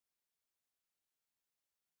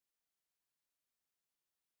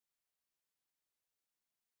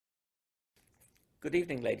Good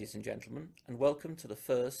evening, ladies and gentlemen, and welcome to the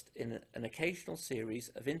first in an occasional series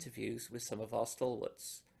of interviews with some of our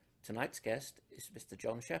stalwarts. Tonight's guest is Mr.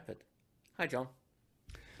 John Shepherd. Hi, John.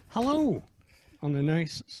 Hello, on a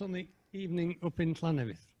nice sunny evening up in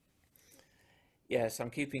Llanefydd. Yes,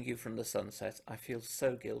 I'm keeping you from the sunset. I feel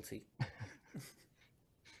so guilty.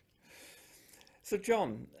 So,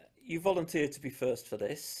 John, you volunteered to be first for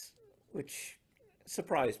this, which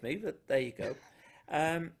surprised me, but there you go.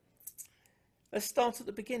 Let's start at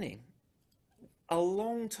the beginning. A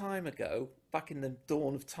long time ago, back in the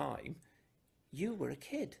dawn of time, you were a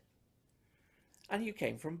kid. And you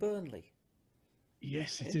came from Burnley.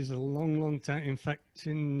 Yes, it is a long, long time. In fact,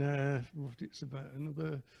 it's about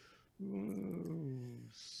another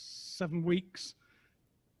 7 weeks,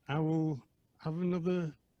 I will have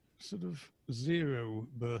another sort of 0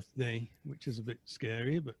 birthday, which is a bit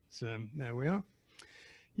scary, but there we are.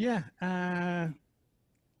 Yeah,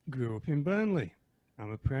 grew up in Burnley.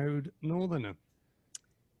 I'm a proud northerner.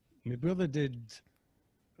 My brother did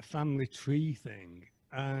a family tree thing,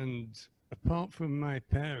 and apart from my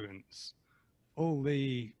parents, all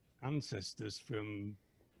the ancestors from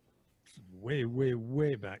way, way,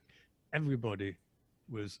 way back, everybody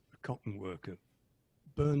was a cotton worker.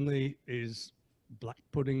 Burnley is black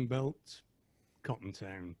pudding belt, cotton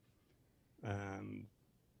town. And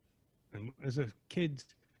as a kid,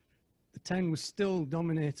 the town was still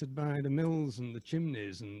dominated by the mills and the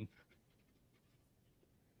chimneys, and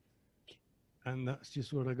that's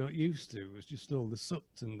just what I got used to. It was just all the soot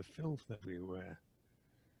and the filth everywhere.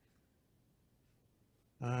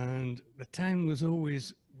 And the town was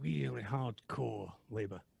always really hardcore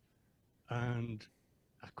Labour. And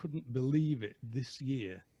I couldn't believe it this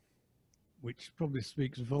year, which probably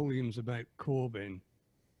speaks volumes about Corbyn,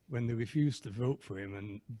 when they refused to vote for him,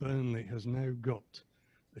 and Burnley has now got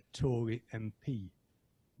a Tory MP.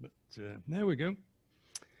 But there we go.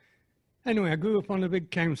 Anyway, I grew up on a big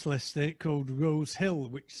council estate called Rose Hill,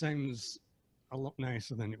 which sounds a lot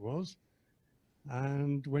nicer than it was,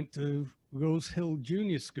 and went to Rose Hill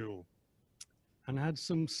Junior School, and I had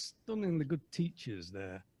some stunningly good teachers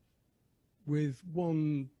there, with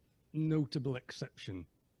one notable exception.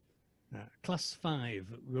 Class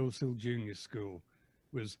 5 at Rose Hill Junior School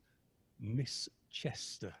was Miss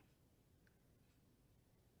Chester.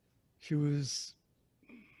 She was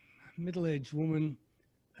a middle-aged woman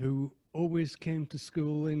who always came to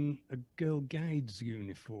school in a Girl Guides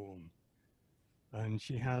uniform, and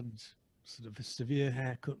she had sort of a severe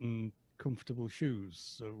haircut and comfortable shoes,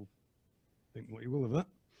 so think what you will of that.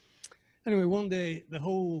 Anyway, one day the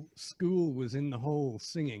whole school was in the hall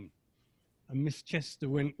singing, and Miss Chester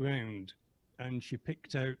went round and she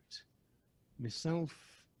picked out myself,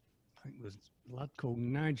 I think it was a lad called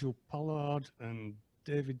Nigel Pollard and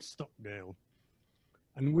David Stockdale,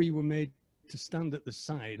 and we were made to stand at the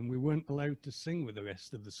side, and we weren't allowed to sing with the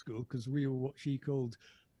rest of the school because we were what she called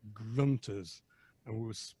grunters, and we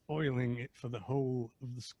were spoiling it for the whole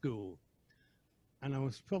of the school. And I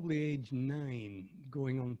was probably age 9,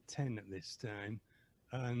 going on 10 at this time,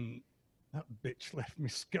 and that bitch left me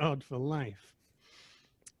scarred for life.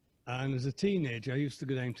 And as a teenager, I used to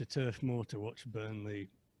go down to Turf Moor to watch Burnley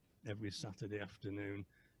every Saturday afternoon.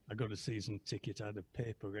 I got a season ticket. I had a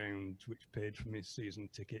paper round which paid for my season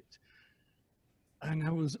ticket. And I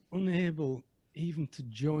was unable even to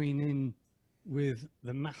join in with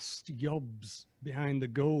the masked yobs behind the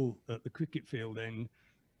goal at the cricket field end,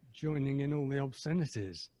 joining in all the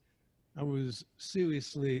obscenities. I was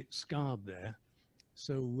seriously scarred there.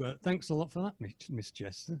 So thanks a lot for that, Miss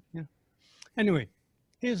Chester. Yeah. Anyway,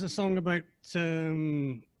 here's a song about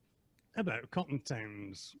cotton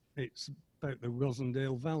towns. It's about the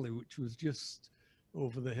Rosendale Valley, which was just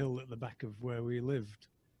over the hill at the back of where we lived.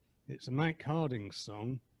 It's a Mike Harding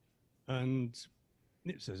song, and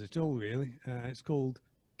it says it all, really. It's called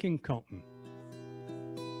King Cotton.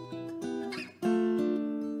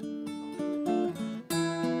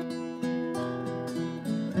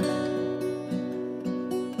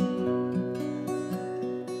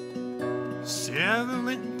 See how the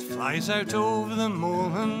wind flies out over the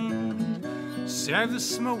moorland, see how the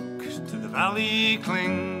smoke to the valley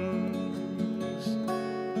clings,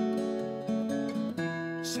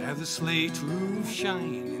 see how the slate roofs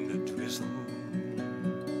shine in the drizzle.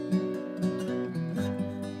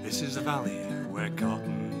 This is the valley where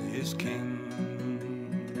cotton is king.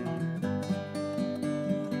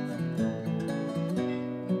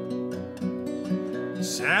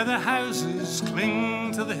 See how the houses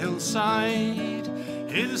cling to the hillside,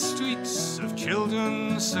 hear the streets of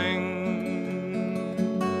children sing.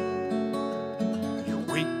 You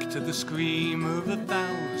wake to the scream of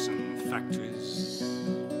 1,000 factories,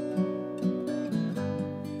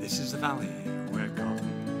 valley where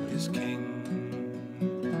cotton is king.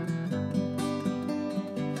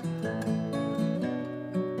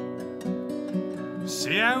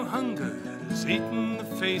 See how hunger has eaten the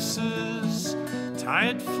faces,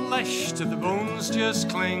 tired flesh to the bones just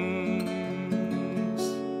clings.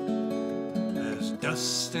 There's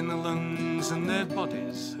dust in the lungs and their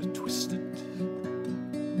bodies are twisted.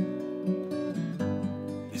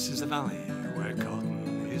 This is the valley where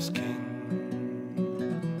cotton is king.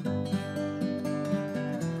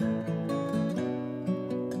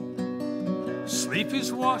 Sleep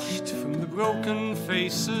is washed from the broken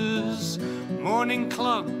faces, morning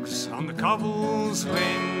clogs on the cobbles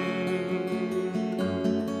ring.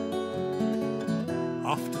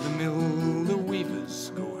 Off to the mill the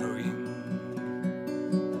weavers go hurrying.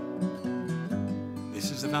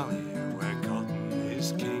 This is the valley where cotton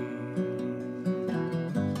is king.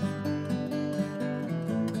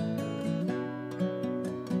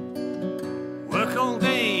 Work all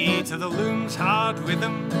day to the loom's hard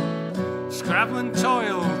rhythm, scrabble and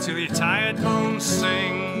toil till your tired bones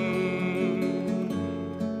sing.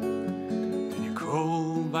 Then you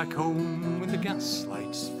crawl back home with the gas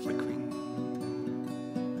lights flickering.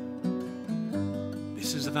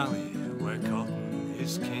 This is the valley where cotton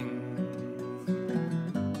is king.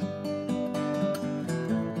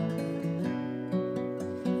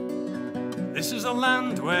 This is a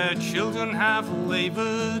land where children have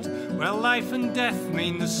laboured, where life and death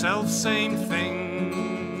mean the self-same thing.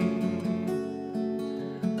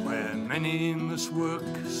 Many must work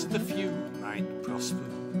so the few might prosper.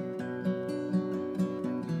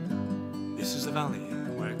 This is the valley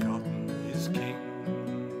where cotton is king.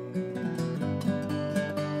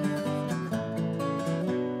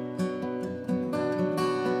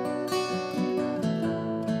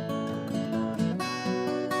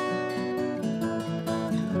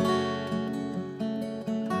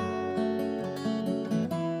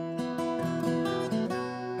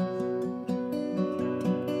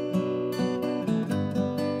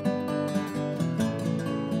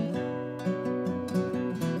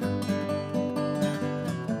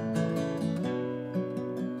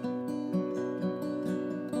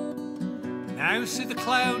 Now see the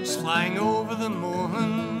clouds flying over the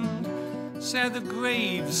moorland, see the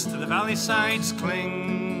graves to the valley sides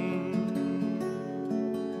cling.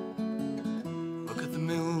 Look at the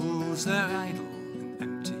mills, they're idle and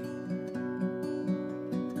empty.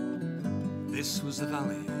 This was the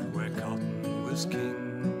valley where cotton was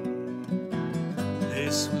king.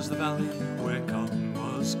 This was the valley where cotton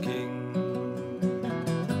was king.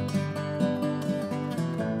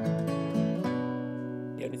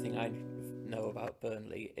 The only thing I know about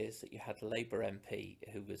Burnley is that you had a Labour MP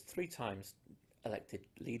who was 3 times elected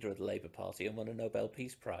leader of the Labour Party and won a Nobel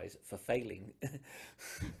Peace Prize for failing.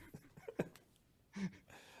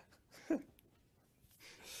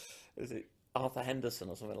 Is it Arthur Henderson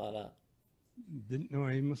or something like that? Didn't know.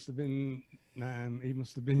 He must have been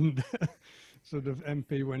sort of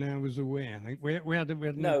MP when I was away. I think we had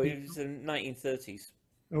No, it was in 1930s.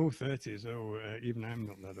 Oh, 30s. Oh, even I'm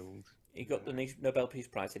not that old. He got the Nobel Peace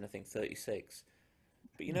Prize in, I think, 36.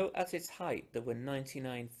 But you know, at its height, there were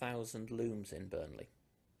 99,000 looms in Burnley.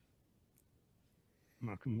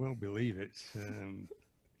 I can well believe it.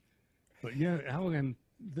 But yeah,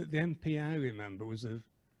 the MP I remember was a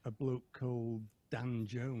bloke called Dan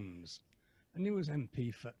Jones, and he was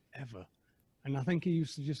MP forever. And I think he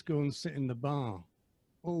used to just go and sit in the bar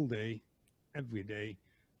all day, every day,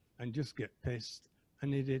 and just get pissed.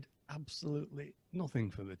 And he did absolutely nothing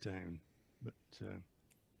for the town. But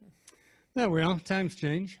there we are. Times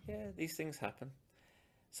change. Yeah, these things happen.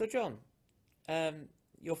 So, John,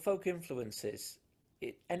 your folk influences,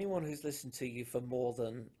 anyone who's listened to you for more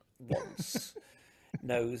than once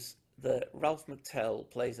knows that Ralph McTell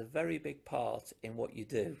plays a very big part in what you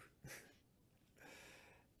do.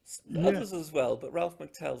 Yeah. Others as well, but Ralph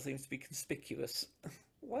McTell seems to be conspicuous.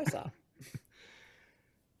 Why is that?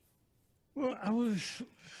 Well, as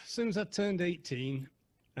soon as I turned 18,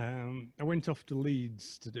 I went off to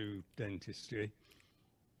Leeds to do dentistry,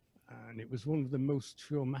 and it was one of the most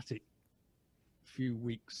traumatic few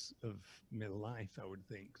weeks of my life, I would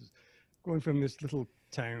think. 'Cause going from this little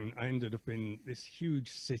town, I ended up in this huge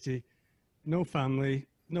city, no family,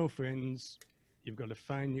 no friends. You've got to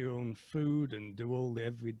find your own food and do all the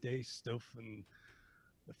everyday stuff. And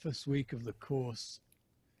the first week of the course,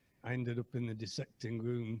 I ended up in the dissecting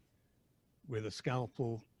room with a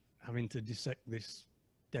scalpel, having to dissect this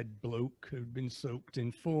dead bloke who'd been soaked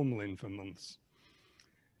in formalin for months.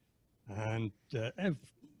 And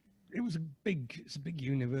it's a big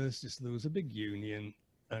university, so there was a big union,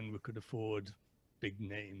 and we could afford big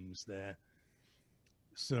names there.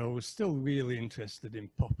 So I was still really interested in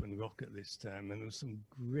pop and rock at this time, and there were some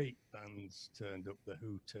great bands turned up. The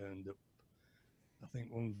Who turned up. I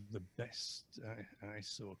think one of the best I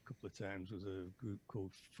saw a couple of times was a group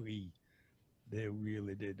called Free. They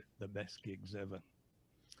really did the best gigs ever.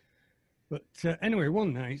 But anyway,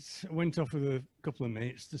 one night I went off with a couple of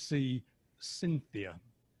mates to see Cynthia,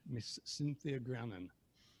 Miss Cynthia Grannon.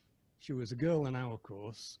 She was a girl in our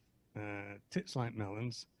course, tits like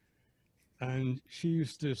melons, and she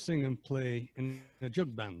used to sing and play in a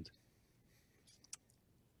jug band.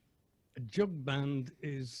 A jug band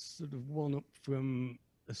is sort of one up from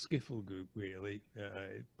a skiffle group, really.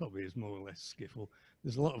 It probably is more or less skiffle.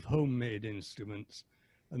 There's a lot of homemade instruments,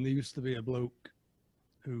 and there used to be a bloke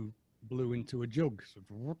who blew into a jug, sort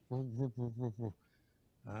of,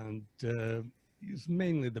 and it was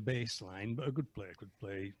mainly the bass line, but a good player could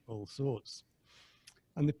play all sorts.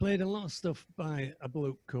 And they played a lot of stuff by a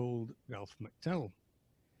bloke called Ralph McTell.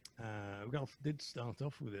 Ralph did start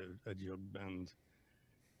off with a jug band.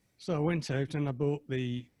 So I went out and I bought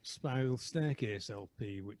the Spiral Staircase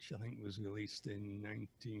LP, which I think was released in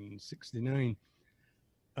 1969.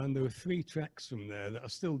 And there were 3 tracks from there that I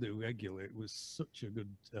still do regularly. It was such a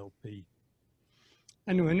good LP.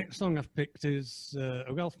 Anyway, next song I've picked is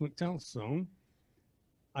a Ralph McTell song.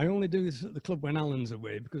 I only do this at the club when Alan's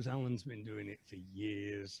away, because Alan's been doing it for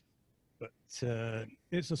years. But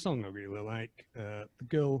it's a song I really like, The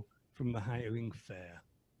Girl from the Hiring Fair.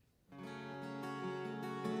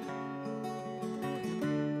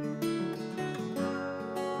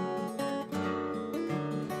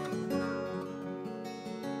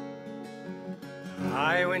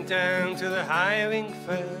 I went down to the hiring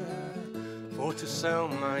fair for to sell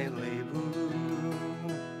my label,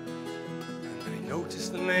 and I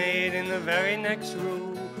noticed the maid in the very next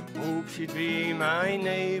row, hoped she'd be my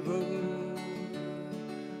neighbor.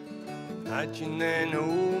 Imagine then,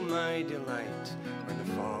 oh my delight, when the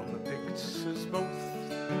farmer picked us both,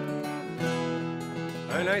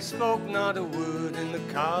 and I spoke not a word in the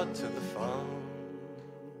cart to the farm,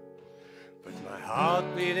 but my heart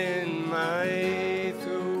beat in my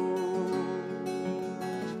throat.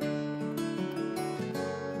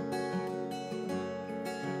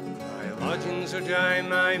 My lodgings are dry,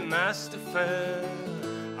 my master fair,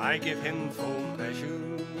 I give him full measure,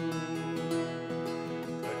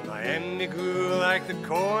 but my enemy grew like the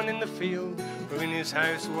corn in the field, for in his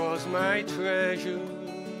house was my treasure.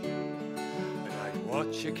 And I'd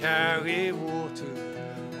watch her carry water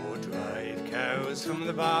or drive cows from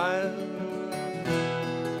the byre,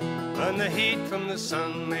 and the heat from the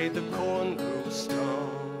sun made the corn grow strong,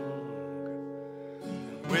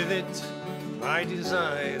 and with it my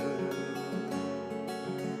desire.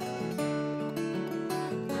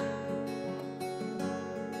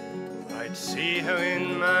 I'd see her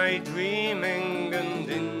in my dreaming, and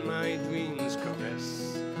in my dreams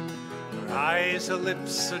caress her eyes, her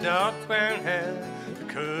lips, her dark brown hair, the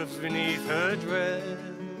curves beneath her dress.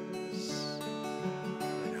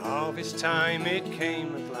 Harvest time it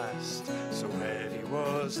came at last, so heavy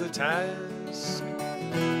was the task,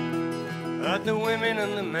 that the women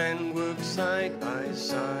and the men worked side by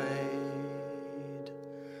side,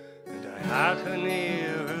 and I had her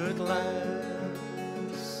near at last.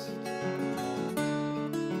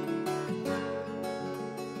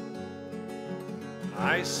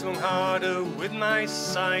 I swung harder with my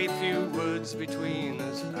scythe, few words between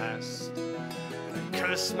us passed, and I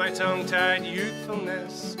cursed my tongue-tied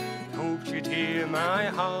youthfulness, hoped you'd hear my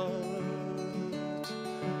heart.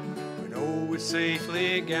 When all was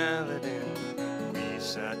safely gathered in, we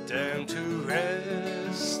sat down to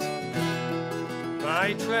rest.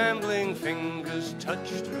 My trembling fingers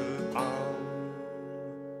touched her palm,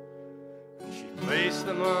 and she placed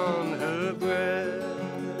them on her breast.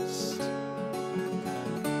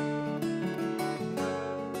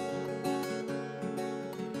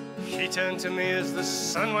 She turned to me as the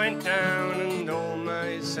sun went down, and all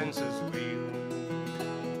my senses reeled.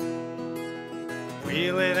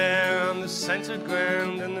 We lay there on the scented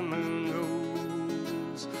ground, and the moon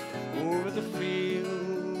rose over the field.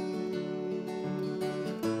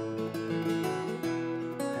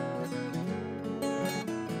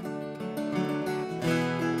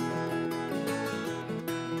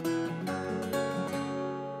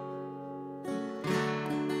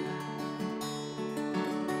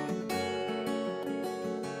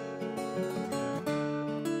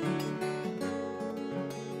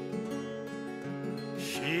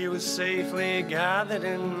 She was safely gathered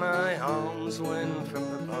in my arms when from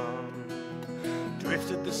the barn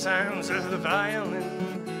drifted the sounds of the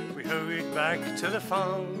violin. We hurried back to the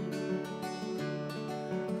farm,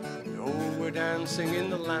 and oh, were we're dancing in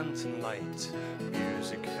the lantern light,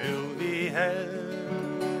 music fill the air.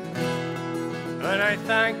 And I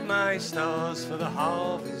thank my stars for the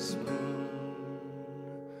harvest moon,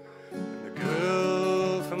 and the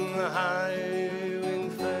girl from the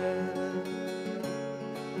highwing fair.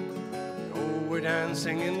 Oh, we're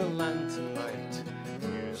dancing in the lantern light,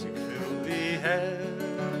 music fill the air.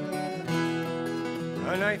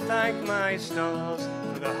 And I thank my stars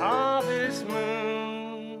for the harvest moon,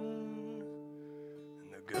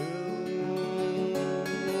 and the girl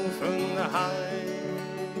from the highwing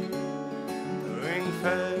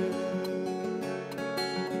fair.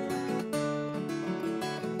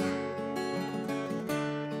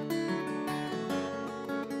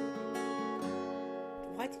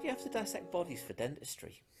 Why did you have to dissect bodies for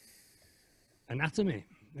dentistry? Anatomy.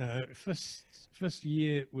 First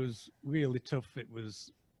year was really tough. It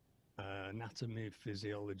was anatomy,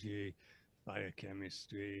 physiology,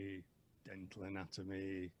 biochemistry, dental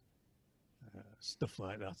anatomy, stuff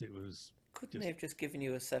like that. It was. Couldn't they have just given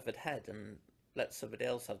you a severed head and let somebody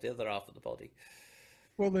else have the other half of the body?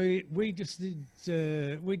 Well, we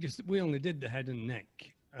only did the head and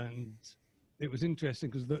neck, and it was interesting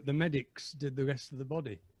because the medics did the rest of the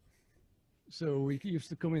body. So we used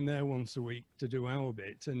to come in there once a week to do our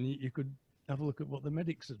bit, and you could have a look at what the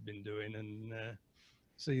medics had been doing and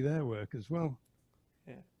see their work as well.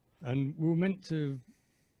 Yeah. And we were meant to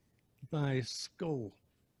buy a skull,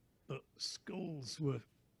 but skulls were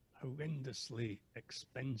horrendously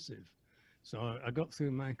expensive. So I got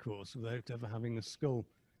through my course without ever having a skull.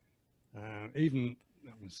 Even,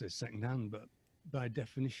 I wouldn't say second hand, but by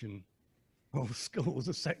definition, all skulls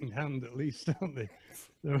are second hand at least, aren't they?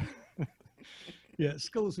 So, yeah,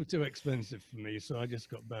 skulls were too expensive for me, so I just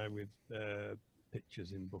got by with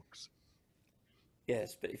pictures in books.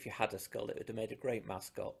 Yes, but if you had a skull, it would have made a great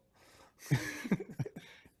mascot.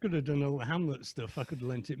 Could have done all the Hamlet stuff. I could have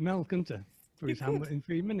lent it Mel, couldn't I? For his Hamlet in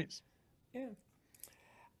 3 minutes. Yeah.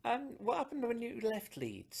 And what happened when you left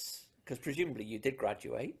Leeds? Because presumably you did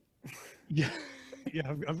graduate. Yeah,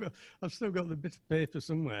 yeah. I've still got the bit of paper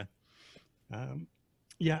somewhere.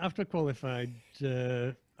 Yeah, after I qualified,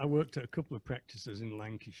 I worked at a couple of practices in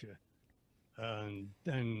Lancashire, and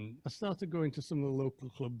then I started going to some of the local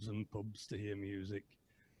clubs and pubs to hear music.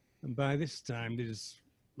 And by this time, there's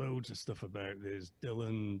loads of stuff about. There's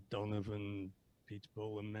Dylan, Donovan, Peter,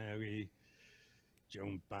 Paul and Mary,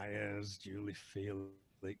 Joan Baez, Julie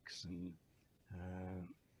Felix, and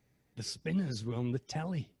the Spinners were on the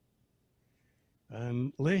telly.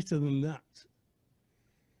 And later than that,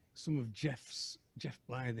 some of Jeff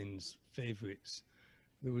Blythen's favourites.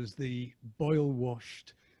 There was the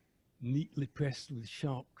boil-washed, neatly pressed with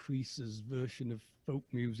sharp creases version of folk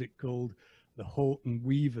music called the Horton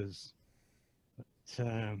Weavers. But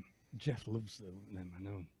Jeff loves them, I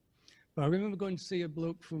know. But I remember going to see a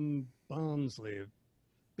bloke from Barnsley, a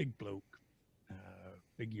big bloke,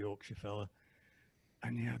 big Yorkshire fella,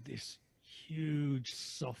 and he had this huge,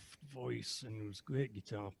 soft voice, and he was a great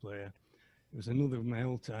guitar player. It was another of my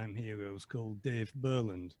all-time heroes called Dave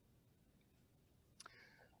Burland.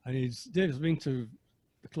 And Dave's been to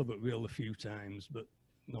the club at Real a few times, but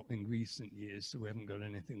not in recent years, so we haven't got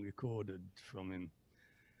anything recorded from him.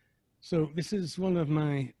 So this is one of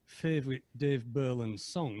my favourite Dave Burland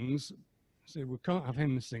songs. So we can't have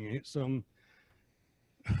him singing it, so I'm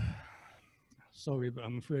sorry, but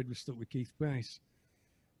I'm afraid we're stuck with Keith Price.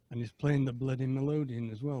 And he's playing the bloody melodeon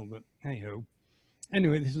as well, but hey-ho.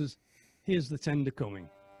 Anyway, Here's the Tender Coming.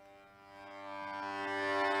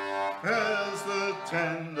 Here's the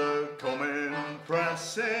tender coming,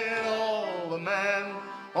 pressing all the men.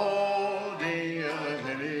 Oh dear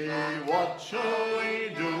Hinny, what shall we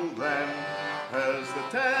do then? Here's the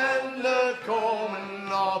tender coming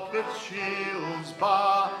up at Shields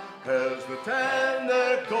Bar. Here's the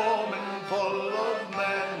tender coming, full of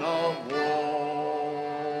men of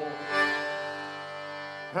war.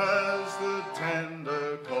 Here's the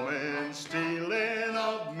tender coming, stealing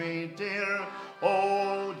of me dear.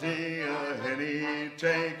 Oh dear Hinny,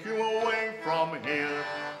 take you away from here.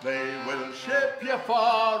 They will ship you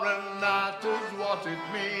far, and that is what it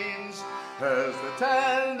means. Here's the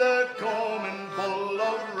tender coming, full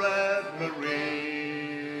of red marine.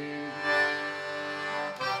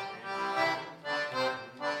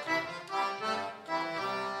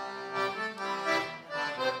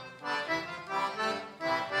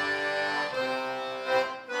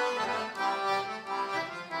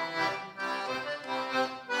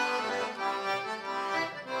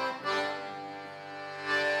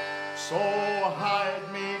 So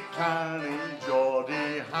hide me, canny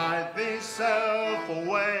Geordie, hide thyself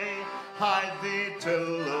away. hide thee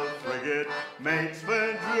till the frigate makes for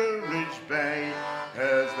Druridge Bay.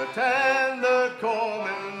 As the tender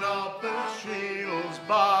coming up at Shields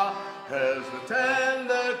Bar, as the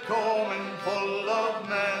tender coming full of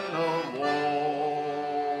men of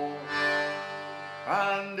war.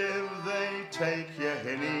 And if they take your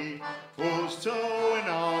hinny, who's to win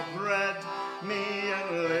our bread? Me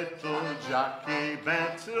and little Jackie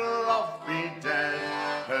better off be dead.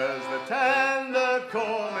 As the tender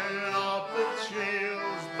coming up at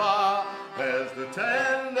Shields Bar, as the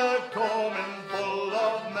tender coming full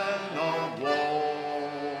of men of war.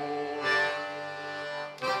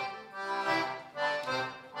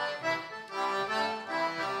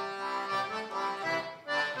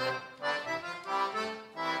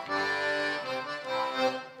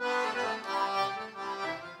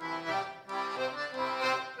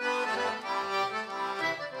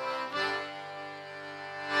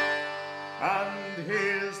 And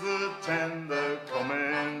here's the tender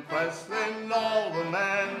coming, pressing all the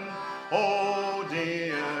men. Oh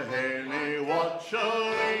dear Henny, what shall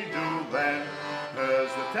we do then? As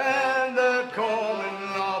the tender coming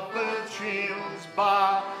up at Shields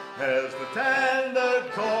Bar, as the tender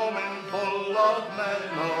coming full of men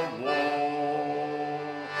of war.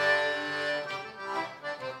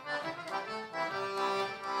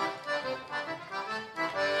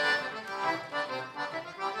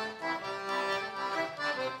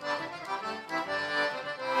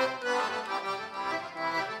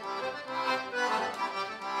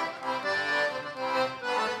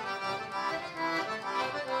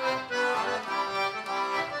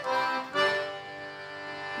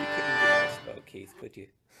 You couldn't be nice about Keith, could you?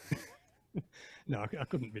 No, I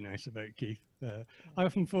couldn't be nice about Keith. I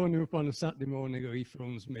often phone him up on a Saturday morning, or he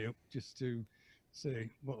phones me up just to say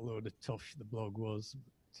what a load of tosh the blog was.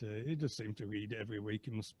 But he does seem to read it every week.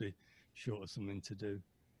 He must be short of something to do.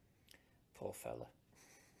 Poor fella.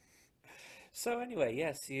 So anyway,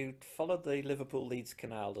 yes, you followed the Liverpool-Leeds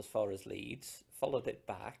Canal as far as Leeds, followed it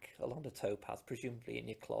back along the towpath, presumably in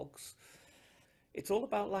your clogs. It's all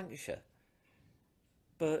about Lancashire.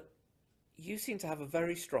 But you seem to have a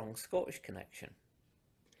very strong Scottish connection.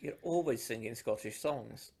 You're always singing Scottish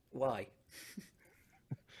songs. Why?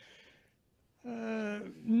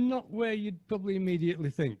 Not where you'd probably immediately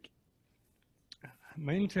think.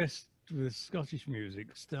 My interest with Scottish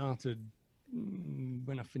music started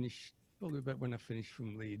when I finished, probably about when I finished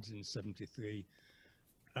from Leeds in '73.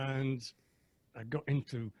 And I got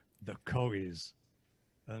into the Corries.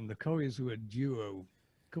 And the Corries were a duo,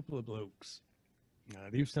 a couple of blokes.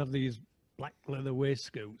 They used to have these black leather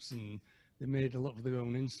waistcoats, and they made a lot of their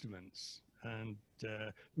own instruments, and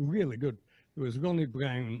really good. There was Ronnie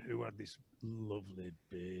Brown, who had this lovely,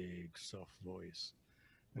 big, soft voice,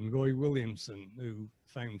 and Roy Williamson, who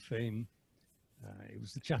found fame. He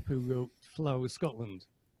was the chap who wrote Flower of Scotland,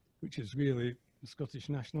 which is really the Scottish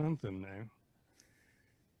national anthem now.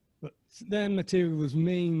 But their material was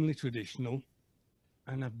mainly traditional,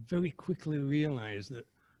 and I very quickly realised that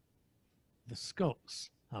the Scots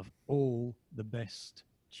have all the best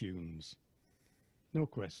tunes, no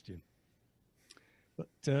question. But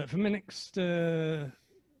for my next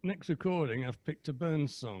recording, I've picked a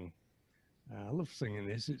Burns song. I love singing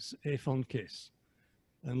this. It's A Fond Kiss,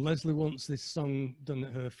 and Leslie wants this song done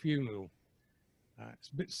at her funeral. It's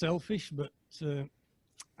a bit selfish, but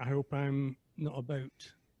I hope I'm not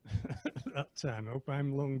about that time. I hope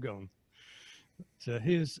I'm long gone. But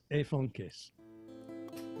here's A Fond Kiss.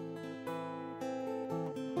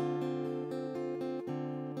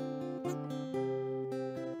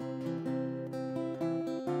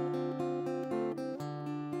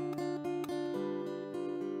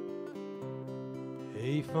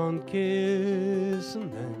 A fond kiss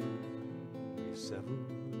and then we sever.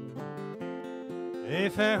 A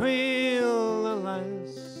farewell that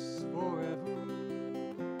lasts forever.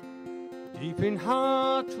 Deep in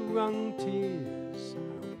heart-wrung tears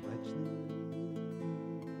I'll pledge thee.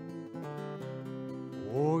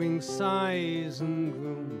 Warring sighs and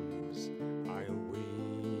groans I'll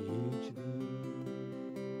wage thee.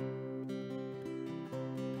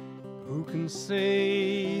 Who can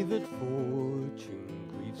say that fortune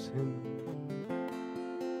grieves him,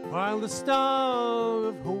 while the star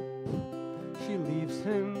of hope she leaves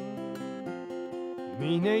him?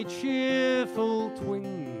 Mean a cheerful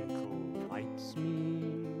twinkle lights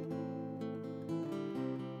me,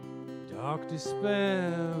 dark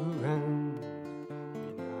despair and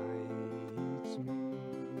benights me.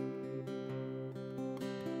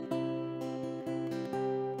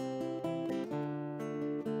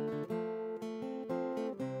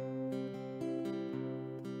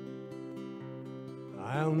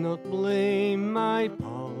 I'll not blame my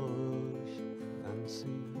part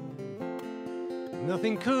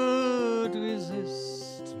Nothing could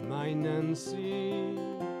resist my Nancy,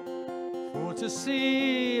 for to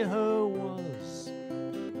see her was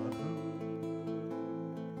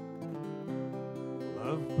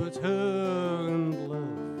love but her and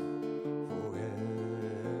love forever.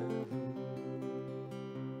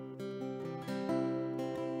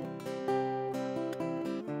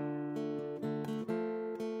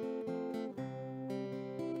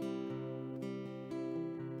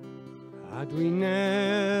 Had we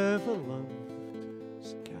never loved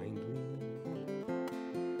so kindly,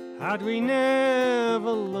 had we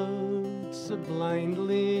never loved so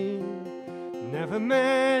blindly, never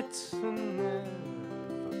met and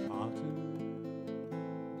never parted,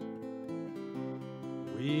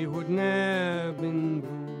 we would never been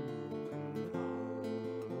broken hearted.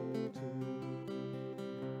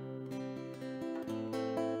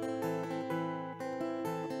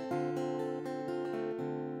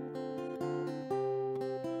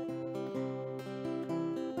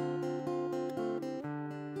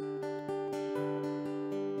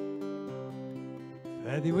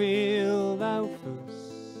 Fare thee well, thou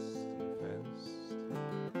first and fairest.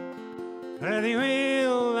 Fare thee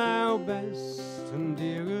well, thou best and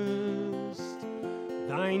dearest.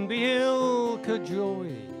 Thine be ilka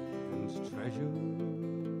joy and treasure,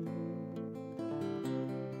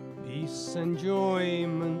 peace,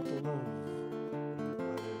 enjoyment,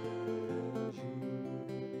 love, and pleasure.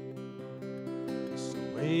 So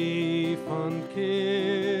a fond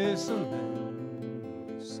kiss and then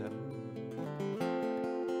be severed.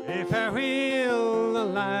 A farewell,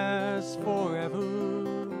 alas, forever.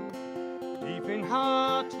 Deep in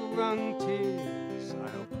heart-wrung tears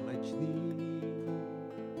I'll pledge thee,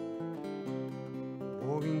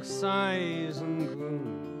 warring sighs and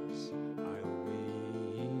groans I'll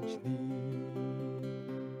wage thee.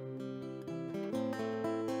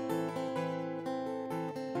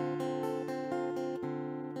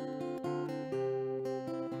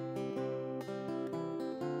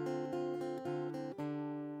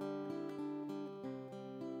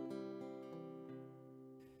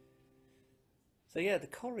 So yeah, the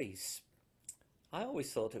Corries. I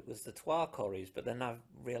always thought it was the TvkHVs, but then I've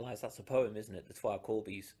realised that's a poem, isn't it? The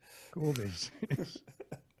TvkHVs. Corbies.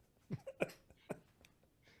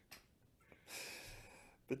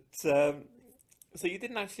 But so you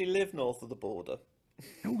didn't actually live north of the border.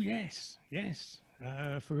 Oh, yes, yes.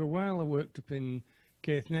 For a while I worked up in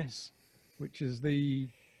Caithness, which is the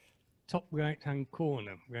top right-hand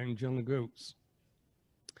corner round John O'Groats.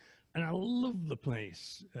 And I love the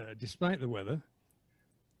place, despite the weather.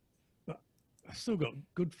 But I still got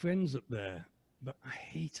good friends up there, but I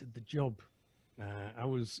hated the job. I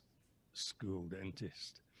was school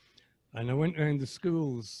dentist. And I went around the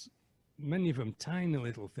schools, many of them tiny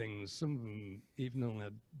little things, some of them even only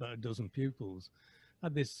had about a dozen pupils. I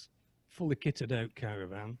had this fully kitted out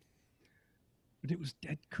caravan, but it was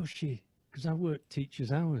dead cushy because I worked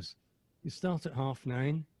teachers' hours. You start at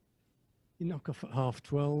 9:30, you knock off at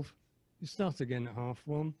 12:30, you start again at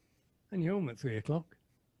 1:30, and you're home at 3:00.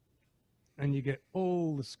 And you get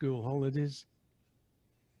all the school holidays.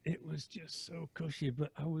 It was just so cushy,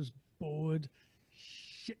 but I was bored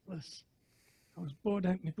shitless. I was bored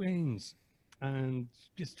out my brains and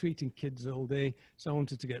just treating kids all day. So I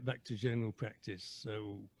wanted to get back to general practice.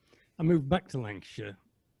 So I moved back to Lancashire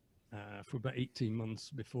for about 18 months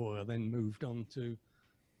before I then moved on to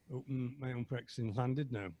open my own practice in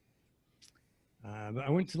Llandudno. But I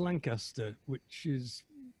went to Lancaster, which is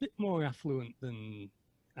a bit more affluent than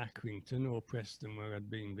Accrington or Preston, where I'd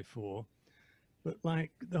been before. But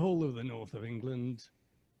like the whole of the north of England,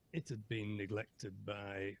 it had been neglected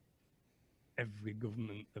by every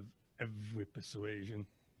government of every persuasion.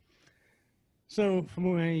 So for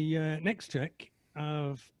my next trek,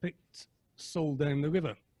 I've picked Soul Down the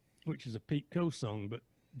River, which is a Pete Coe song, but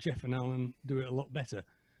Jeff and Alan do it a lot better.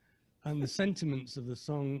 And the sentiments of the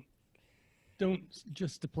song don't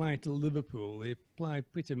just apply to Liverpool, they apply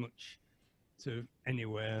pretty much to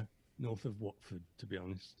anywhere north of Watford, to be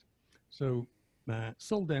honest. So,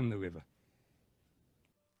 Soul Down the River.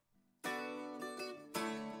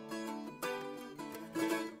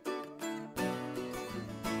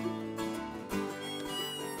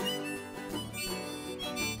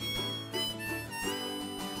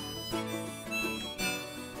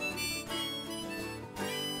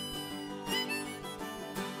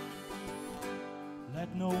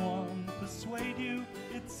 Let no one persuade you,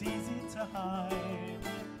 it's easy to hide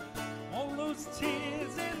all those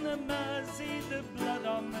tears in the Mersey, the blood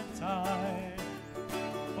on the tide.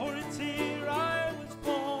 For it's here I was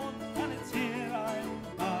born, and it's here I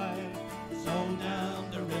will bide. Soul down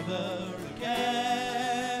the river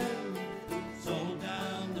again, soul down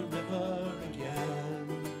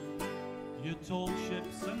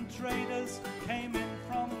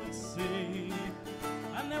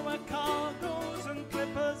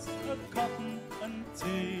of cotton and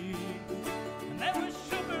tea. And there was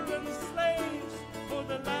sugar and slaves for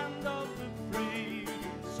the land of the free.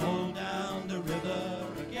 Sold down the river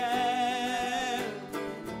again,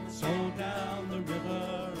 sold down the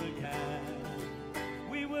river again.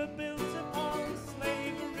 We were built upon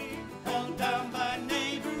slavery, held down by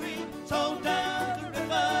knavery, sold down the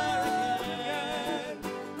river again.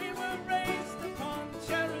 We were raised upon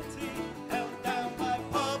charity, held down by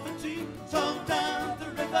poverty, sold down the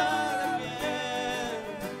river again.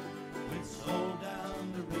 We sold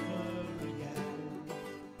down the river again.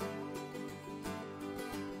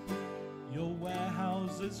 Your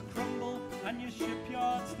warehouses crumble and your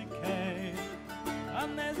shipyards decay,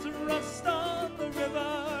 and there's rust on the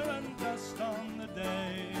river and dust on the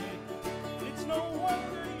day. It's no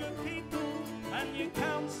wonder your people and your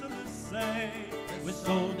councillors say we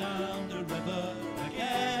sold down the river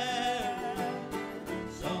again,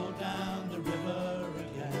 sold down the river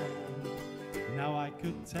again. Now I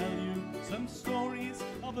could tell you some stories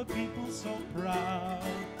of a people so proud,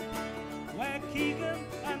 where Keegan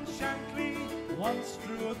and Shankly once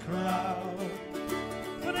drew a crowd.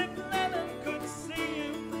 But if Lennon could see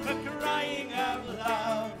you for crying out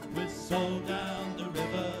loud, we sold down the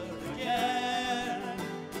river again,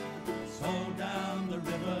 sold down the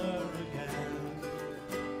river again.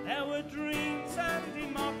 There were dreams and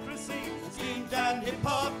democracy, schemes and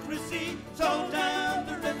hypocrisy, sold down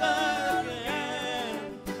the river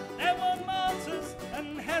again. There were martyrs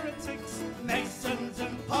and heretics, masons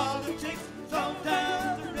and politics, sold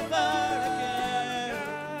down the river again,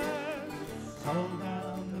 sold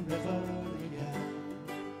down the river again.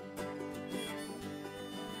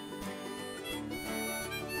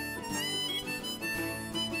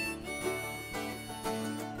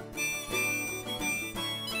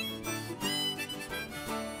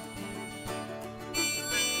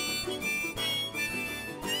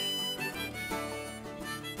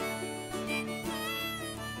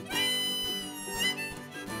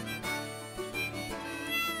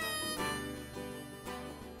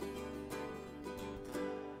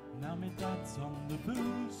 Now me dad's on the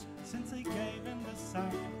booze since they gave him the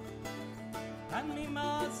sack, and me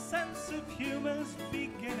ma's sense of humour's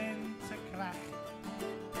beginning to crack.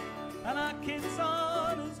 And our kid's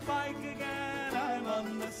on his bike again, I'm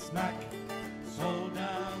on the smack. Sold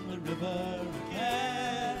down the river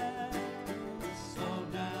again,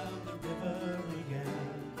 sold down the river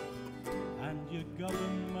again. And your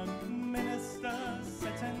government ministers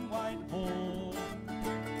sit in Whitehall,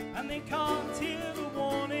 and they can't hear the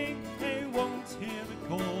warning, they won't hear the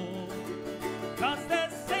call, 'cause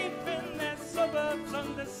they're safe in their suburbs,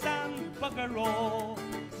 understand bugger all.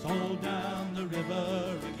 Sold down the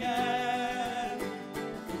river again,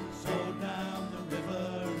 sold down the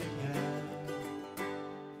river again.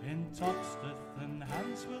 In Toxteth and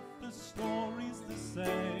Handsworth the story's the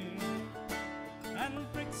same,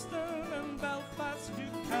 and Brixton and Belfast you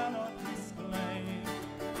cannot explain.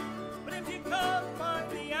 But if you can't find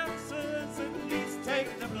the answers, at least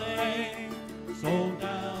take the blame. Sold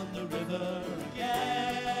down the river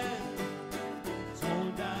again,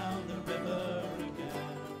 sold down the river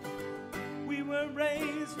again. We were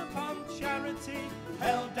raised upon charity,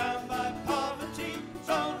 held down by poverty,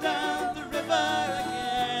 sold down the river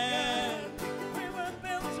again. We were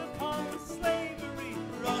built upon slavery,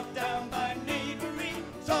 brought down by knavery,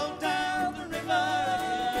 sold down the river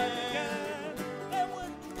again. There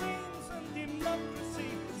were dreams and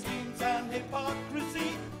democracy, schemes and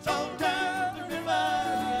hypocrisy, sold down the river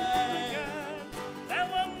again. There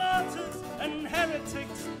were martyrs and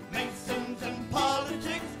heretics, masons and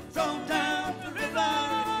politics, sold down the river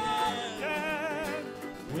again.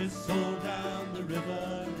 We sold down the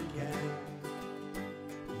river again,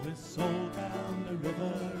 we sold down the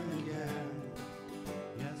river again.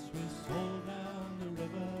 Yes, we sold down the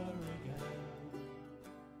river again.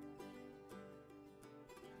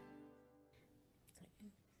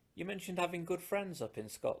 You mentioned having good friends up in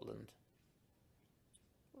Scotland.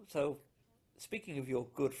 So, speaking of your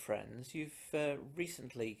good friends, you've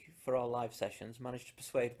recently, for our live sessions, managed to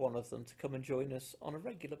persuade one of them to come and join us on a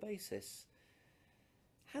regular basis.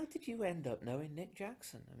 How did you end up knowing Nick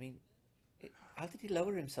Jackson? I mean, how did he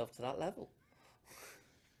lower himself to that level?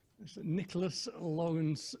 It's Nicholas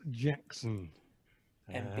Lawrence Jackson.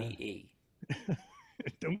 MBE.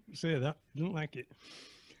 Don't say that. I don't like it.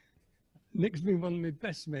 Nick's been one of my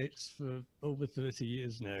best mates for over 30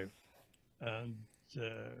 years now. And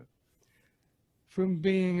from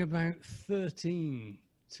being about 13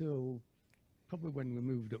 till probably when we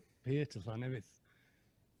moved up here to Llanefydd,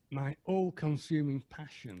 my all-consuming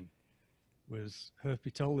passion was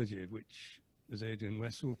herpetology, which, as Adrian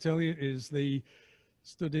West will tell you, is the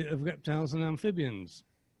study of reptiles and amphibians.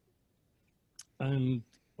 And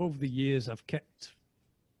over the years, I've kept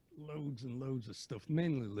loads and loads of stuff,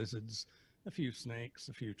 mainly lizards, a few snakes,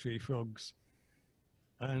 a few tree frogs.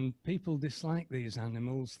 And people dislike these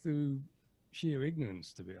animals through sheer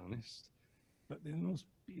ignorance, to be honest. But they're the most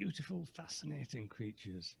beautiful, fascinating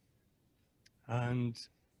creatures. And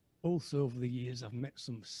also over the years, I've met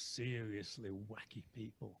some seriously wacky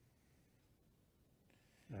people.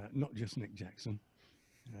 Not just Nick Jackson.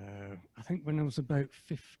 I think when I was about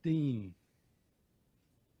 15,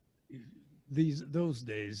 those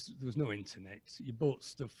days, there was no internet. You bought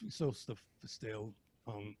stuff, you saw stuff for sale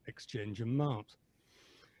on Exchange and Mart.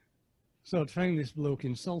 So I'd found this bloke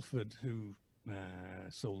in Salford who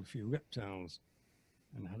sold a few reptiles,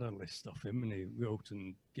 and I had a list off him, and he wrote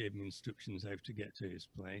and gave me instructions how to get to his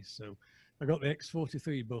place. So I got the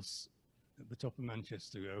X43 bus at the top of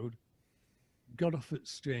Manchester Road, got off at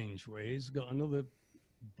Strangeways, got another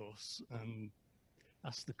bus, and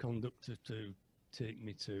asked the conductor to take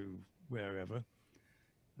me to wherever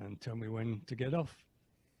and tell me when to get off.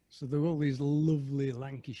 So there were all these lovely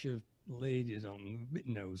Lancashire ladies on, a bit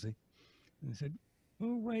nosy. And they said,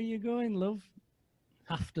 "Oh, where are you going, love?"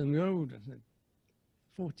 "Hafton Road." I said,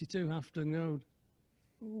 42 Hafton Road.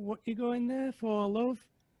 "What you going there for, love?"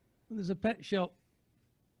 "Well, there's a pet shop."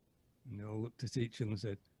 And they all looked at each other and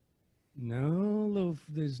said, "No, love,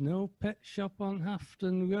 there's no pet shop on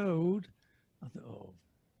Hafton Road." I thought, oh.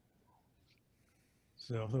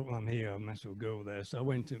 So I thought, well, I'm here, I might as well go there. So I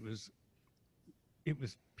went, it was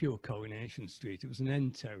pure Coronation Street. It was an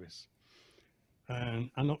end terrace. And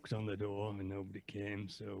I knocked on the door and nobody came.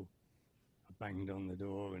 So I banged on the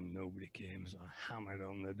door and nobody came. So I hammered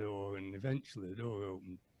on the door and eventually the door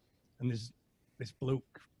opened. And this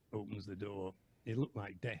bloke opens the door. He looked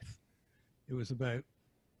like death. It was about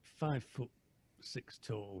 5'6"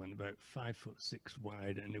 tall and about 5'6"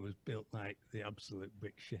 wide, and it was built like the absolute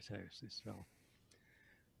brick shithouse, this fella.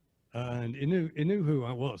 And he knew who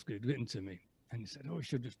I was, because he'd written to me. And he said, "Oh, you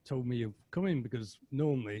should have told me you're coming, because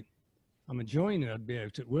normally I'm a joiner, I'd be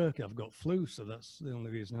out at work, I've got flu, so that's the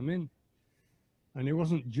only reason I'm in." And he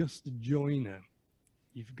wasn't just a joiner.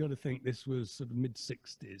 You've got to think this was sort of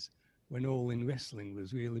mid-60s, when All In Wrestling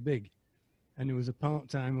was really big. And he was a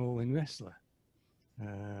part-time All In wrestler.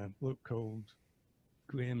 A bloke called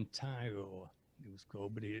Graham Tyro, he was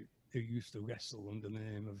called, but he used to wrestle under the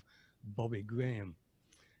name of Bobby Graham.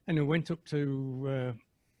 And I went up to,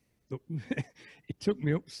 he took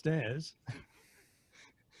me upstairs.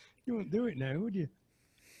 You wouldn't do it now, would you?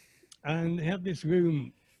 And he had this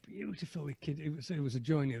room, beautifully kitted, it was a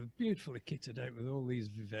joiner, beautifully kitted out with all these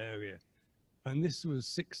vivaria. And this was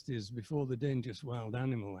 60s, before the Dangerous Wild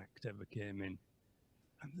Animal Act ever came in.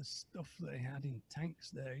 And the stuff they had in tanks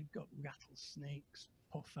there, he'd got rattlesnakes,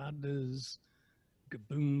 puff adders,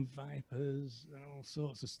 gaboon vipers, and all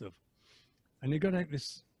sorts of stuff. And he got out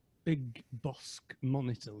this big Bosque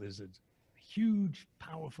monitor lizard, huge,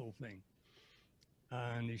 powerful thing.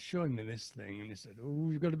 And he's showing me this thing, and he said,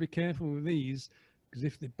 "Oh, you've got to be careful with these, because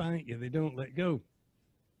if they bite you, they don't let go."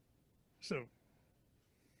 So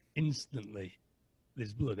instantly,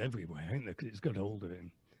 there's blood everywhere, ain't there, because it's got hold of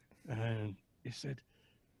him. And he said,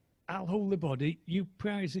 "I'll hold the body, you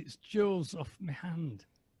prize its jaws off my hand."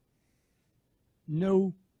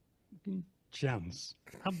 No chance,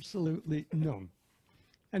 absolutely none.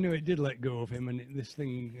 Anyway, it did let go of him, and this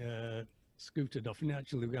thing scooted off, and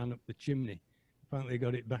actually ran up the chimney. Apparently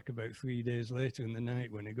got it back about 3 days later in the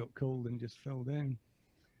night when it got cold and just fell down.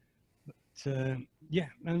 But yeah,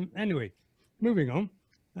 and anyway, moving on.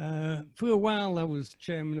 For a while I was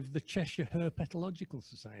chairman of the Cheshire Herpetological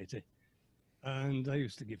Society, and I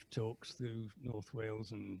used to give talks through North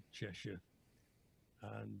Wales and Cheshire.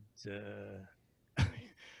 And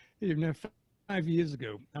you know, 5 years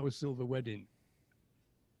ago, our silver wedding,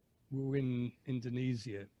 we were in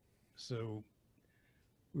Indonesia, so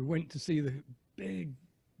we went to see the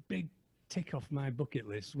big tick off my bucket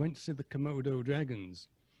list. Went to see the Komodo dragons.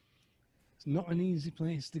 It's not an easy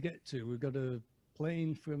place to get to. We've got a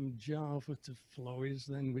plane from Java to Flores,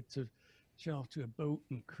 then we'd to charter a boat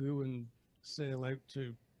and crew and sail out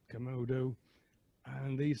to Komodo.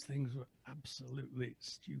 And these things were absolutely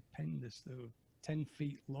stupendous. They were 10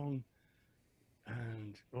 feet long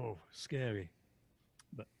and, oh, scary.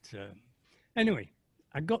 But anyway,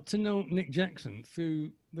 I got to know Nick Jackson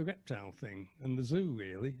through the reptile thing and the zoo,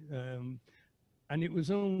 really. And it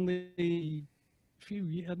was only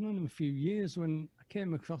I'd known him a few years when I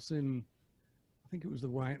came across him. I think it was the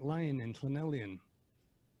White Lion in Llanellian.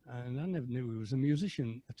 And I never knew he was a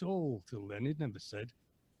musician at all till then. He'd never said.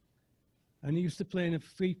 And he used to play in a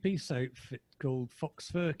three-piece outfit called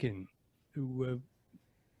Fox Firkin, who were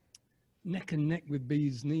neck and neck with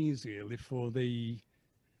Bees Knees really for the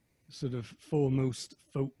sort of foremost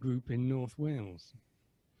folk group in North Wales.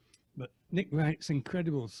 But Nick writes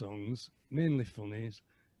incredible songs, mainly funnies,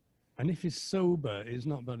 and if he's sober, he's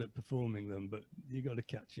not bad at performing them, but you got to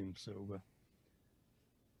catch him sober.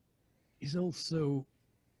 He's also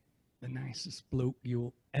the nicest bloke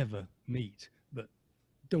you'll ever meet, but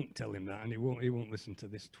don't tell him that, and he won't listen to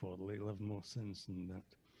this twaddle. He'll have more sense than that.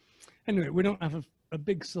 Anyway, we don't have a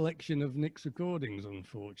big selection of Nick's recordings,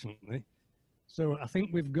 unfortunately. So I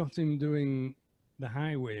think we've got him doing The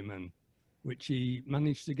Highwayman, which he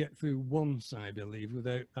managed to get through once, I believe,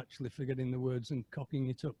 without actually forgetting the words and cocking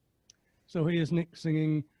it up. So here's Nick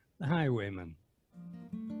singing The Highwayman.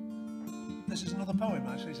 This is another poem,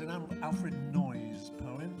 actually. It's an Alfred Noyes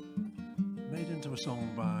poem, made into a song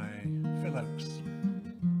by Phil Oakes,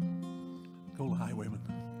 called The Highwayman.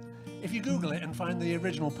 If you Google it and find the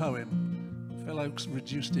original poem, Phil Oakes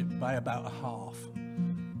reduced it by about a half.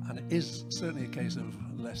 And it is certainly a case of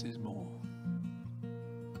less is more.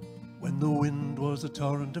 When the wind was a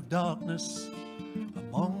torrent of darkness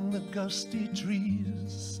among the gusty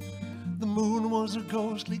trees, the moon was a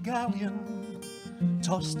ghostly galleon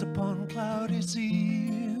tossed upon cloudy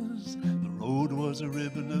seas. The road was a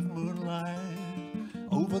ribbon of moonlight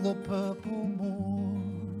over the purple moor.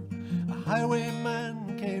 A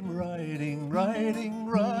highwayman came riding, riding,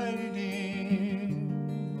 riding.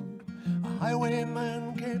 A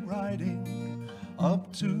highwayman came riding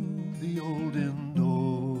up to the old inn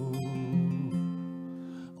door.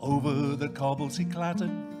 Over the cobbles he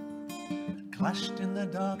clattered, clashed in the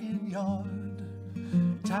darkened yard,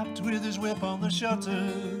 tapped with his whip on the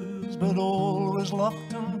shutters, but all was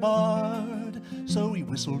locked and barred. So he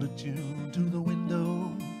whistled a tune to the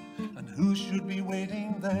window, and who should be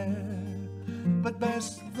waiting there but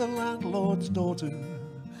Bess, the landlord's daughter,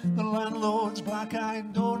 the landlord's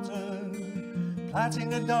black-eyed daughter,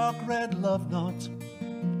 plaiting a dark red love knot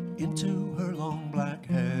into her long black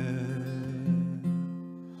hair.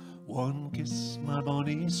 One kiss, my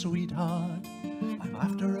bonny sweetheart, I'm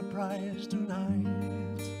after a prize tonight,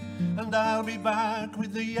 and I'll be back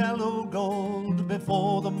with the yellow gold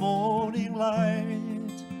before the morning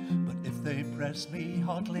light. But if they press me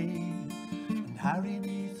hotly and harry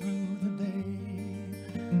me through the day,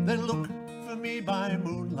 then look for me by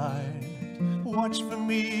moonlight, watch for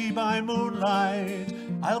me by moonlight.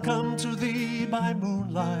 I'll come to thee by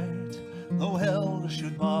moonlight, though hell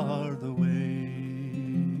should bar the way.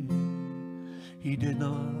 He did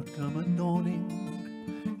not come at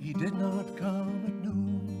dawning, he did not come at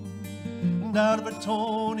noon, and out of a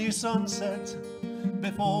tawny sunset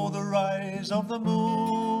before the rise of the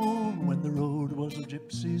moon, when the road was a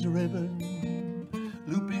gypsy's ribbon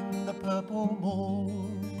looping the purple moor,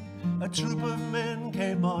 a troop of men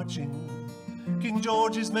came marching, King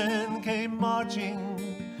George's men came marching,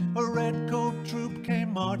 a red coat troop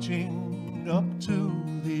came marching up to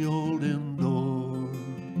the old inn door.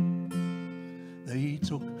 They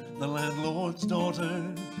took the landlord's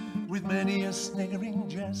daughter with many a sniggering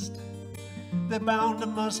jest. They bound a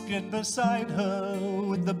musket beside her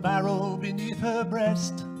with the barrel beneath her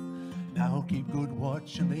breast. Now keep good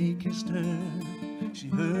watch, and they kissed her. She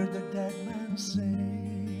heard the dead man say,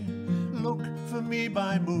 look for me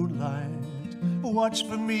by moonlight, watch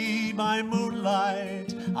for me by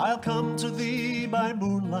moonlight. I'll come to thee by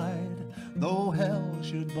moonlight, though hell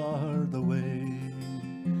should bar the way.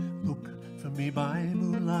 Look for me by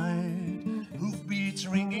moonlight, hoofbeats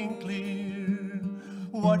ringing clear.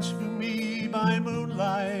 Watch for me by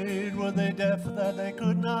moonlight, were they deaf that they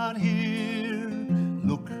could not hear?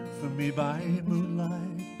 Look for me by moonlight.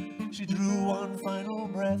 She drew one final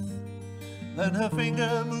breath, then her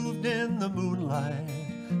finger moved in the moonlight.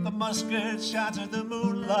 The musket shattered the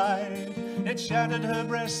moonlight, it shattered her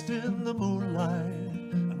breast in the moonlight,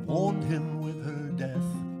 and warned him with her death.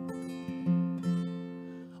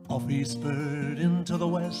 Off he spurred into the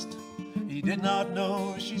west, he did not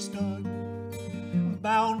know she stood,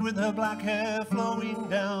 bound with her black hair flowing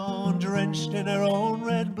down, drenched in her own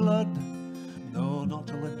red blood. No, not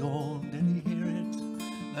till the dawn did he hear it,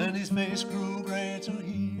 then his face grew grey to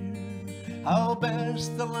hear how Bess,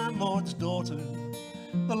 the landlord's daughter,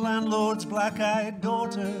 the landlord's black-eyed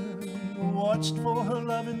daughter, watched for her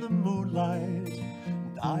love in the moonlight,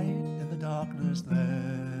 died in the darkness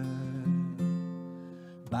there.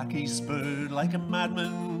 Back he spurred like a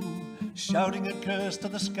madman, shouting a curse to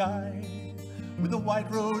the sky, with the white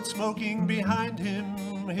road smoking behind him,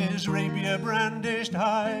 his rapier brandished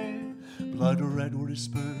high. Blood red were his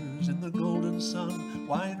spurs in the golden sun,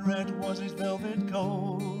 wine red was his velvet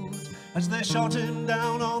coat, as they shot him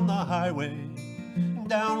down on the highway,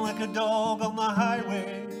 down like a dog on the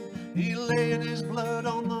highway. He lay in his blood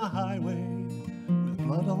on the highway, with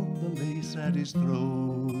blood on the lace at his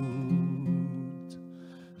throat.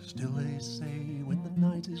 Still they say when the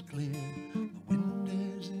night is clear, the wind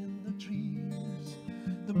is in the trees,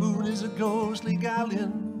 the moon is a ghostly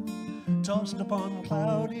galleon tossed upon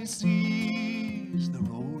cloudy seas. The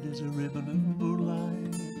road is a ribbon of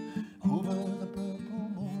moonlight over the purple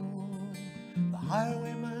moon. The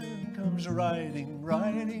highwayman comes riding,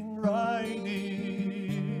 riding,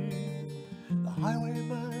 riding. The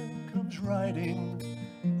highwayman comes riding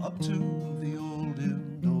up to the old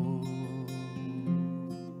inn door.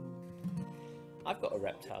 I've got a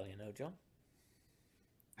reptile, you know, John.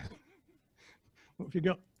 What have you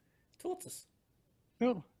got? Tortoise.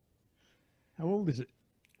 Oh, how old is it?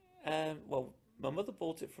 Well, my mother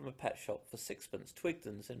bought it from a pet shop for sixpence,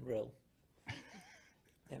 Twigden's in Rill.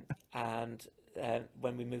 And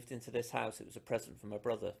when we moved into this house, it was a present from my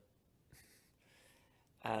brother.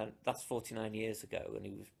 And that's 49 years ago, and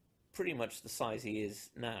he was pretty much the size he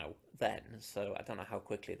is now, then, so I don't know how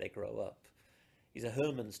quickly they grow up. He's a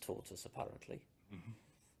Herman's tortoise, apparently.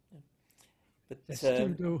 Mm-hmm. But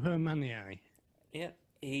Testudo hermanii. yeah,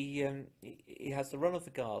 he has the run of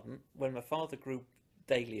the garden. When my father grew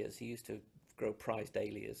dahlias, he used to grow prize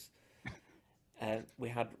dahlias. We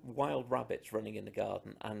had wild rabbits running in the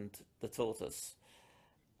garden and the tortoise.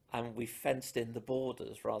 And we fenced in the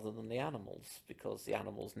borders rather than the animals, because the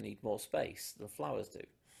animals need more space than flowers do.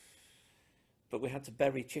 But we had to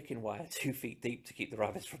bury chicken wire 2 feet deep to keep the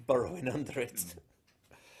rabbits from burrowing under it.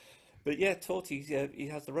 But yeah, Torty, he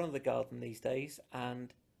has the run of the garden these days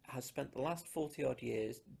and has spent the last 40-odd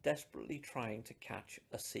years desperately trying to catch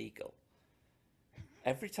a seagull.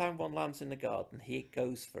 Every time one lands in the garden, he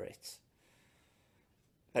goes for it.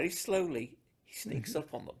 Very slowly, he sneaks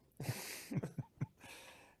up on them.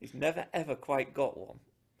 He's never ever quite got one,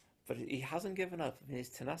 but he hasn't given up. I mean, his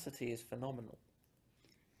tenacity is phenomenal.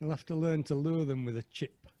 You'll have to learn to lure them with a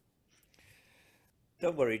chip.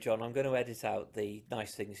 Don't worry, John. I'm going to edit out the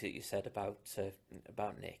nice things that you said about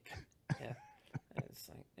Nick. Yeah, it's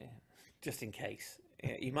like, yeah. Just in case.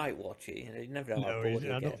 Yeah, he might watch it. You know, you never know how No, bored I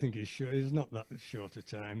he'll don't get. think he's sure. He's not that short a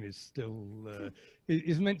time. He's still.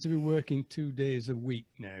 He's meant to be working 2 days a week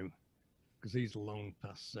now, because he's long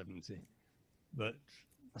past 70. But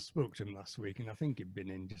I spoke to him last week, and I think he'd been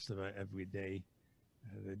in just about every day.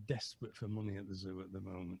 They're desperate for money at the zoo at the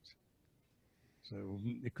moment, so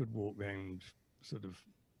they could walk round sort of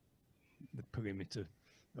the perimeter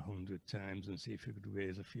 100 times and see if he could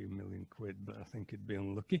raise a few million quid. But I think he'd be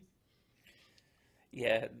unlucky.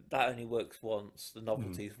 Yeah, that only works once. The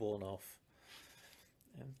novelty's worn off.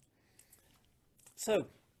 So,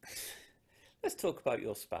 let's talk about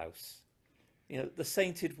your spouse. You know, the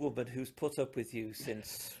sainted woman who's put up with you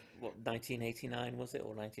since, what, 1989 was it,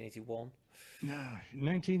 or 1981? No,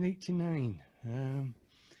 1989.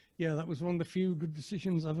 Yeah, that was one of the few good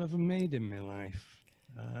decisions I've ever made in my life.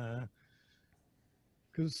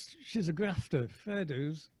 Because she's a grafter, fair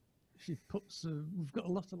dues. She puts, we've got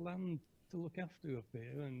a lot of land to look after up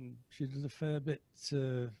here, and she does a fair bit,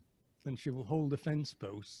 and she will hold a fence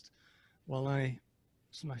post while I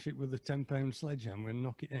smash it with a 10-pound sledgehammer and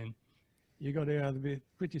knock it in. You got to either be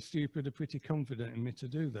pretty stupid or pretty confident in me to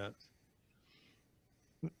do that.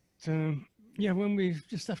 But yeah, when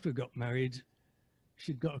just after we got married,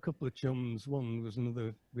 she'd got a couple of chums. One was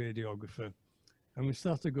another radiographer, and we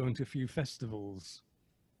started going to a few festivals,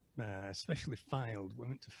 especially Filed. We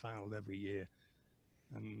went to Filed every year,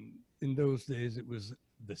 and in those days it was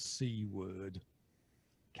the C word,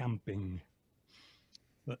 camping.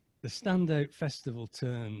 But the standout festival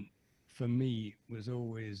turn for me was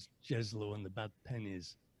always Jeslo and the Bad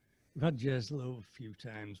Pennies. We've had Jeslo a few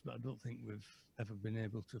times, but I don't think we've ever been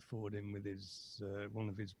able to afford him with his one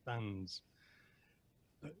of his bands.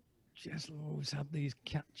 But Jeslo always had these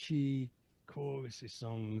catchy, chorusy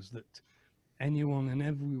songs that anyone and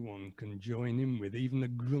everyone can join in with, even a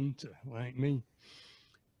grunter like me.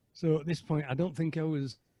 So at this point, I don't think I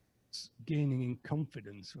was gaining in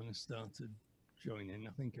confidence when I started joining.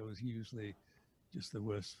 I think I was usually just the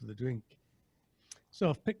worst for the drink. So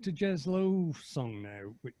I've picked a Jeslo song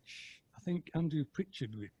now, which I think Andrew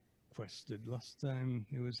Pritchard requested last time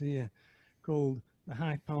he was here, called The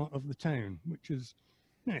High Part of the Town, which is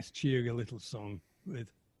a nice cheery little song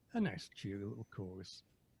with a nice cheery little chorus.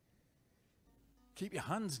 Keep your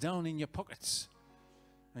hands down in your pockets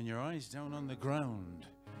and your eyes down on the ground,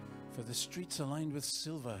 for the streets are lined with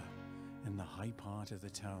silver in the high part of the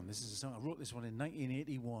town. This is a song, I wrote this one in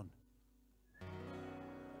 1981.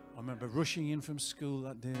 I remember rushing in from school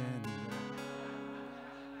that day and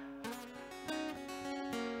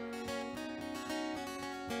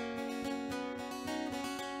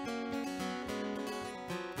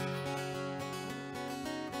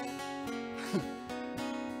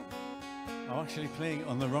actually playing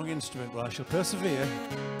on the wrong instrument, but I shall persevere.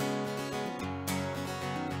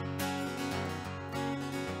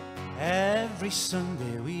 Every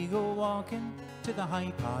Sunday we go walking to the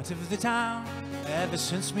high part of the town. Ever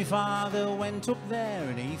since my father went up there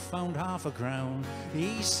and he found £5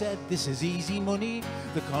 he said this is easy money,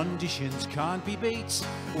 the conditions can't be beat.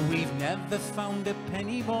 We've never found a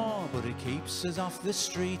penny more, but it keeps us off the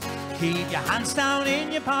street. Keep your hands down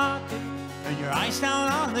in your pocket and your eyes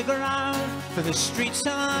down on the ground, for the streets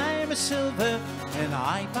I'm a silver and the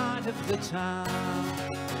high part of the town.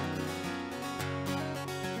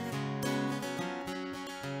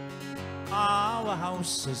 Our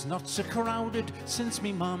house is not so crowded since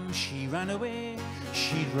me mum she ran away.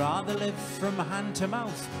 She'd rather live from hand to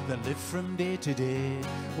mouth than live from day to day.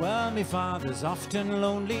 Well, me father's often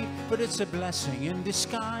lonely, but it's a blessing in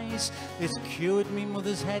disguise. It's cured me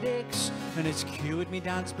mother's headaches and it's cured me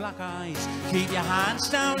dad's black eyes. Keep your hands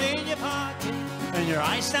down in your pocket and your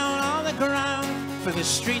eyes down on the ground, for the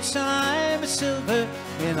streets I'm a silver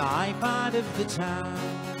in the high part of the town.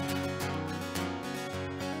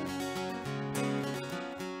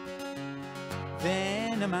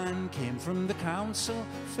 Then a man came from the council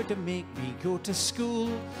for to make me go to school.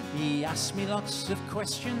 He asked me lots of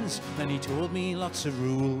questions and he told me lots of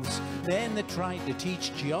rules. Then they tried to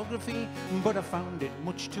teach geography, but I found it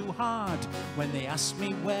much too hard. When they asked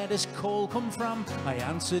me where does coal come from, I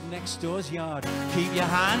answered next door's yard. Keep your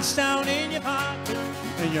hands down in your pocket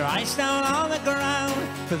and your eyes down on the ground,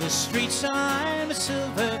 for the streets I'm a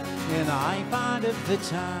silver in the high part of the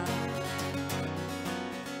town.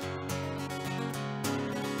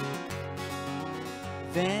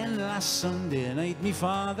 Then last Sunday night, me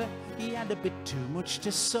father, he had a bit too much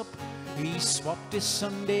to sup. He swapped his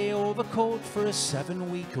Sunday overcoat for a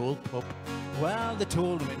 7-week-old pup. Well, they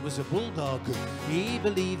told him it was a bulldog. He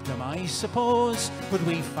believed them, I suppose, but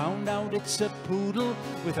we found out it's a poodle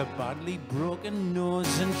with a badly broken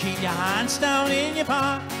nose. And keep your hands down in your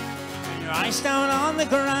pocket and your eyes down on the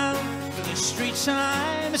ground, for the streets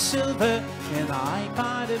I'm a silver in the high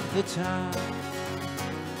part of the town.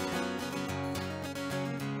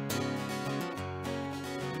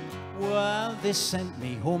 Well, they sent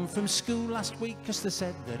me home from school last week 'cause they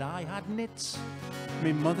said that I had nits.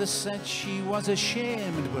 Me mother said she was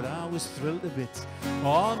ashamed, but I was thrilled a bit.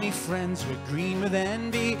 All me friends were green with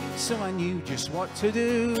envy, so I knew just what to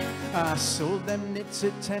do. I sold them nits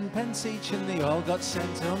at 10 pence each and they all got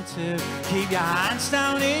sent home too. Keep your hands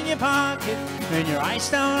down in your pocket and your eyes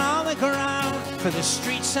down on the ground, for the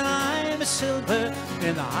streets I'm a silver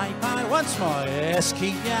in the high part. Once more, yes,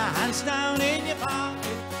 keep your hands down in your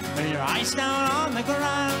pocket and your eyes down on the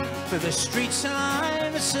ground, for the streets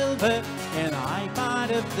I'm a silver in the high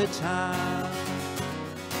part of the town.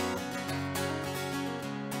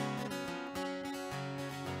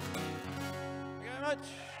 Thank you very much.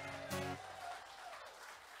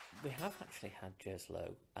 We have actually had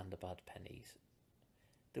Jeslo and the Bad Pennies.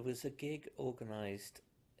 There was a gig organised,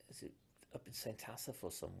 is it up in St Asaph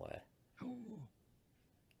or somewhere? Oh.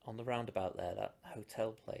 On the roundabout there, that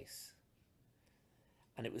hotel place.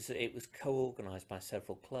 And it was co-organised by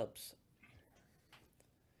several clubs.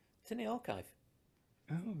 It's in the archive.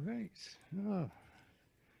 Oh, right. Oh.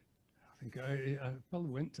 I think I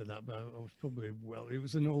probably went to that, but I was probably, well, it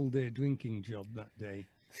was an all-day drinking job that day.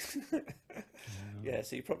 Yeah,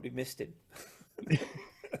 so you probably missed him.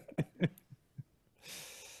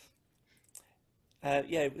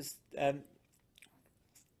 Yeah, it was the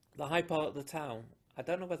high part of the town. I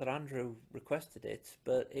don't know whether Andrew requested it,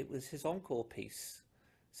 but it was his encore piece.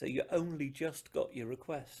 So you only just got your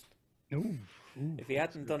request. Ooh, If he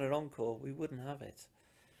hadn't done an encore, we wouldn't have it.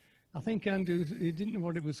 I think Andrew, he didn't know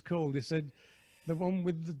what it was called. He said, the one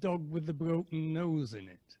with the dog with the broken nose in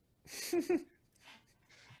it.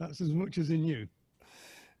 That's as much as he knew.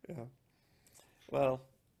 Yeah. Well,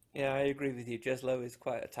 yeah, I agree with you. Jeslo is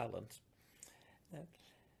quite a talent.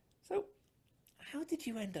 So, how did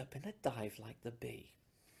you end up in a dive like the Bee?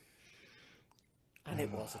 And it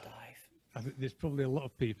was a dive. I think there's probably a lot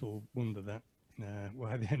of people wonder that,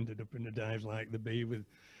 why they ended up in a dive like the Bee, with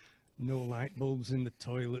no light bulbs in the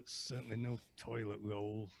toilets, certainly no toilet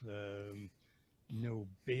roll, no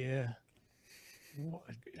beer. What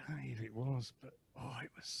a dive it was, but oh,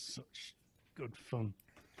 it was such good fun.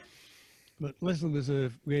 But Leslie was a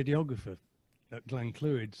radiographer at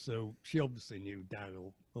Glenclwyd, so she obviously knew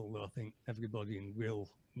Darryl, although I think everybody in Will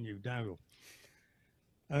knew Darryl.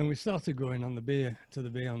 And we started going on to the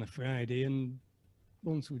Bay on a Friday, and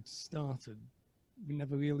once we'd started, we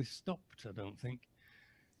never really stopped, I don't think.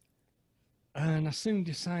 And I soon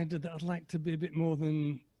decided that I'd like to be a bit more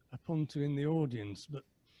than a punter in the audience, but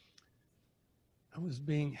I was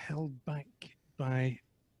being held back by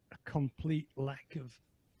a complete lack of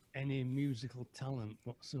any musical talent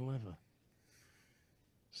whatsoever.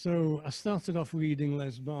 So I started off reading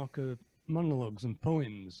Les Barker monologues and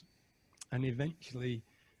poems, and eventually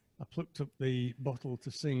I plucked up the bottle to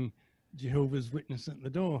sing Jehovah's Witness at the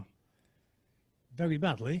Door very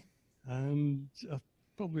badly, and I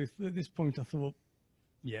probably at this point I thought,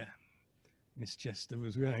 yeah, Miss Chester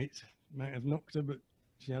was right. Might have knocked her, but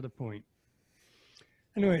she had a point.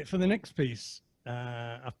 Anyway, for the next piece,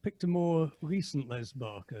 I've picked a more recent Les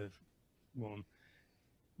Barker one.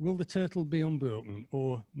 Will the Turtle Be Unbroken,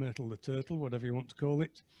 or Myrtle the Turtle, whatever you want to call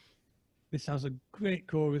it. This has a great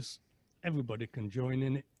chorus, everybody can join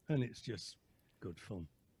in it, and it's just good fun.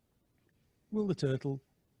 Will the Turtle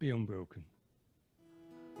Be Unbroken?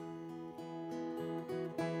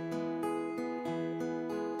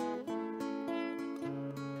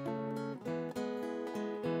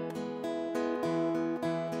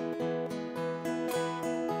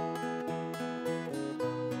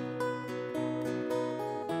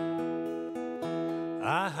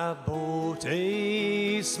 I have bought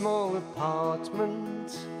a small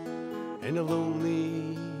apartment in a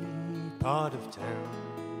lonely part of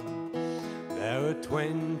town. There are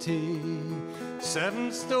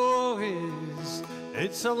 27 stories,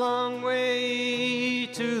 it's a long way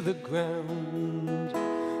to the ground.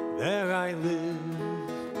 There I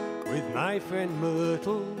live with my friend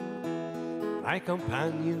Myrtle, my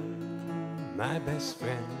companion, my best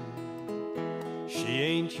friend. She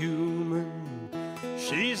ain't human,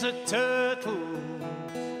 she's a turtle,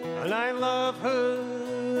 and I love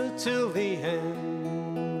her till the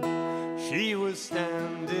end. She was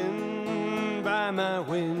standing by my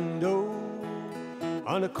window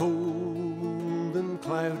on a cold and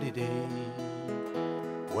cloudy day,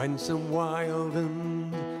 when some wild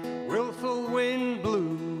and willful wind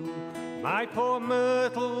blew my poor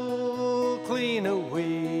Myrtle clean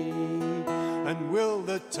away. And will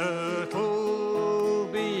the turtle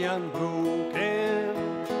be unbroken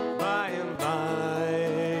by and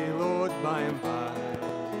by, Lord, by and by?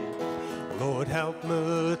 Lord, help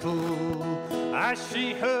Myrtle as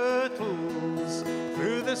she hurtles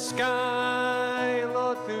through the sky,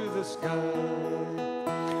 Lord, through the sky.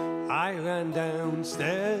 I ran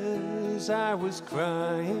downstairs, I was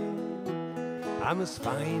crying, I must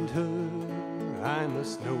find her, I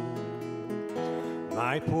must know.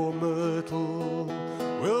 My poor Myrtle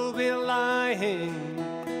will be lying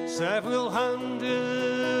several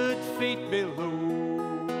 100 feet below.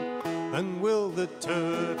 And will the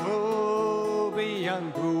turtle be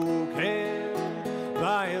unbroken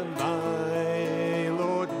by and by,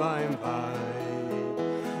 Lord, by and by?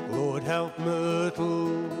 Lord, help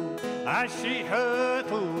Myrtle as she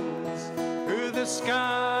hurtles through the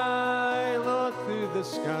sky, Lord, through the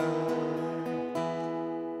sky.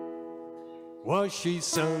 Was she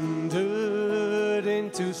sundered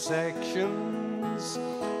into sections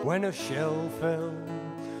when a shell fell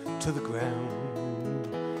to the ground?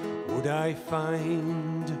 Would I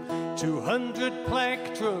find 200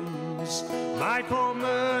 plectrums, my poor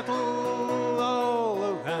Myrtle, all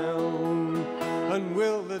around? And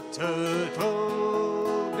will the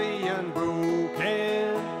turtle be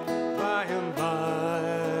unbroken by and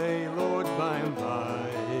by, Lord, by and by?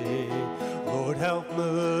 Lord, help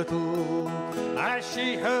Myrtle as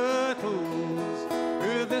she hurtles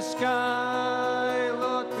through the sky,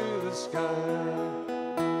 Lord, through the sky.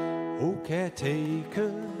 Oh,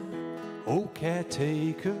 caretaker, oh,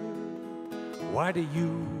 caretaker, why do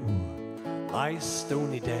you lie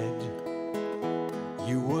stony dead?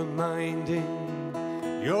 You were minding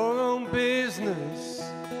your own business,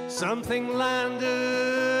 something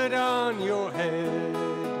landed on your head.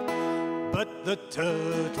 But the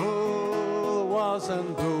turtle was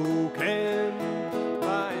unbroken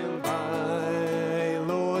by and by,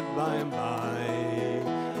 Lord, by and by.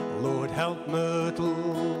 Lord, help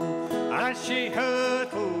Myrtle as she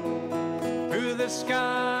hurtled through the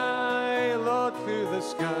sky, Lord, through the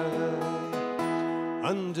sky.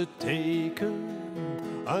 Undertaker,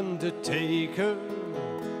 undertaker,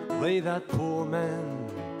 lay that poor man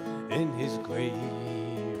in his grave.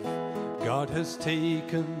 God has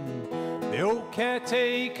taken the old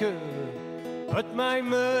caretaker, but my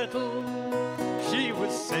Myrtle, she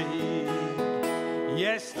was saved.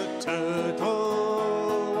 Yes, the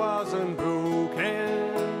turtle was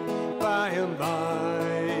unbroken by and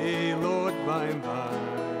by, Lord, by and by.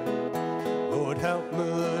 Lord, help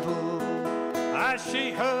Myrtle as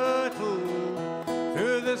she hurtled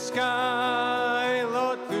through the sky,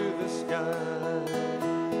 Lord, through the sky,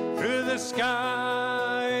 through the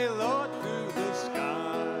sky, Lord, through the sky.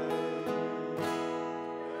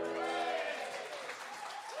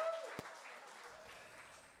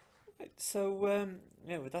 So,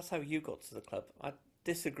 yeah, well, that's how you got to the club. I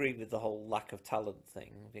disagree with the whole lack of talent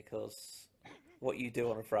thing, because what you do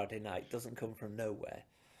on a Friday night doesn't come from nowhere.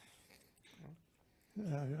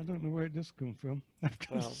 I don't know where it does come from, I've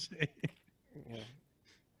got Well, to say. Yeah.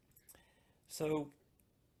 So,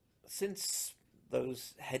 since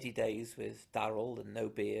those heady days with Darryl and no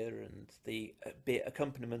beer and the beer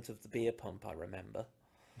accompaniment of the beer pump, I remember,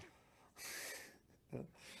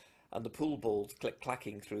 and the pool balls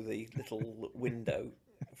clacking through the little window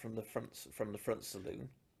from the front saloon.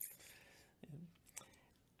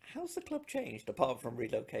 How's the club changed apart from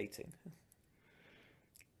relocating?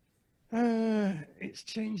 It's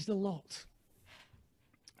changed a lot,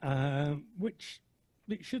 which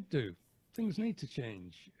it should do. Things need to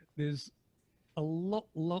change. There's a lot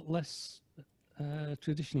less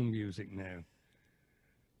traditional music now,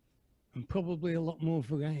 and probably a lot more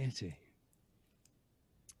variety.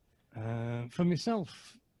 For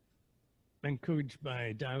myself, encouraged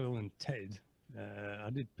by Darryl and Ted, I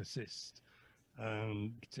did persist.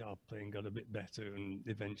 Guitar playing got a bit better, and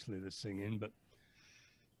eventually the singing, but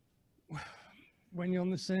when you're on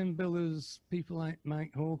the same bill as people like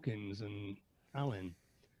Mike Hawkins and Alan,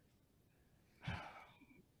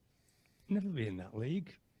 never be in that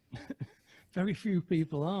league. Very few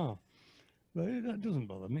people are, but that doesn't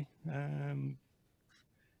bother me.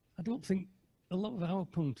 I don't think a lot of our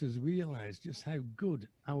punters realise just how good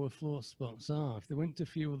our floor spots are. If they went to a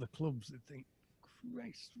few other clubs, they'd think,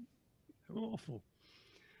 Christ, they're awful.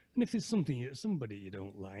 And if there's somebody you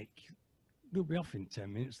don't like, they'll be off in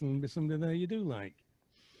 10 minutes, and there'll be somebody there you do like.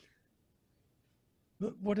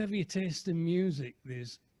 But whatever your taste in music,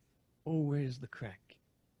 there's always the crack.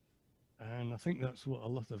 And I think that's what a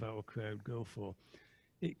lot of our crowd go for.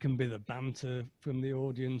 It can be the banter from the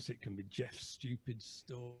audience, it can be Jeff's stupid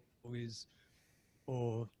stories,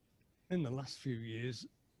 or in the last few years,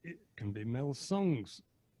 it can be Mel's songs.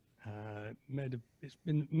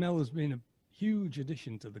 Mel has been a huge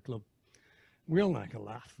addition to the club. We all like a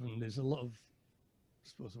laugh, and there's a lot of, I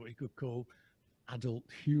suppose, what you could call adult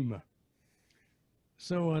humour.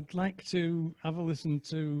 So I'd like to have a listen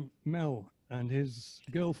to Mel and his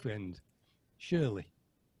girlfriend, Shirley,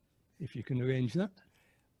 if you can arrange that.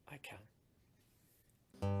 I can.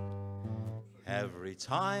 Every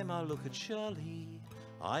time I look at Shirley,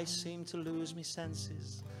 I seem to lose me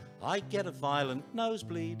senses. I get a violent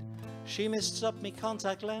nosebleed. She mists up me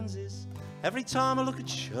contact lenses. Every time I look at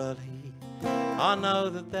Shirley, I know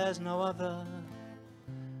that there's no other.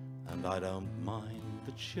 And I don't mind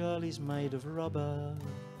that Shirley's made of rubber.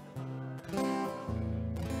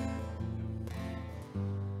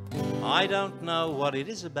 I don't know what it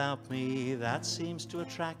is about me that seems to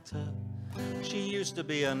attract her. She used to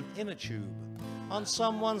be an inner tube on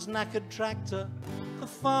someone's knackered tractor. The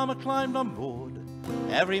farmer climbed on board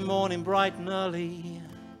every morning bright and early.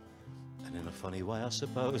 And in a funny way, I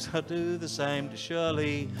suppose I do the same to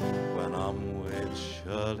Shirley. When I'm with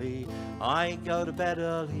Shirley, I go to bed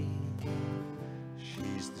early.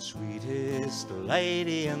 She's the sweetest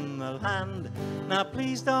lady in the land. Now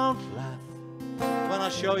please don't laugh when I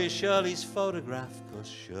show you Shirley's photograph, 'cause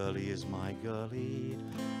Shirley is my girlie.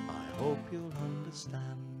 I hope you'll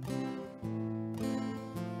understand.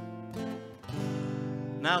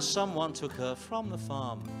 Now someone took her from the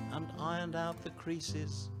farm and ironed out the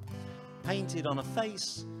creases, painted on her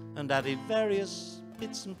face and added various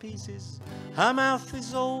bits and pieces. Her mouth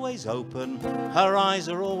is always open, her eyes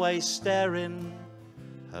are always staring.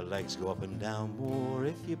 Her legs go up and down more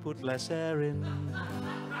if you put less air in.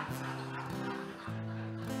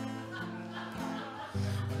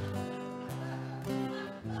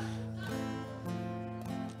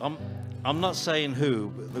 I'm not saying who,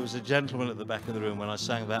 but there was a gentleman at the back of the room when I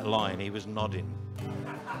sang that line, he was nodding.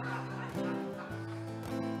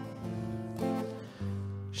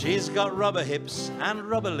 She's got rubber hips and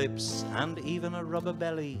rubber lips and even a rubber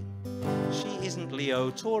belly. She isn't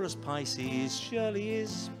Leo, Taurus, Pisces, Shirley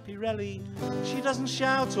is Pirelli. She doesn't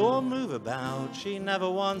shout or move about, she never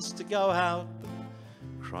wants to go out.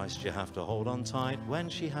 Christ, you have to hold on tight when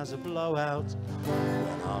she has a blowout.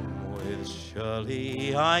 When I'm with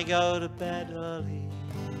Shirley, I go to bed early.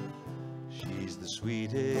 She's the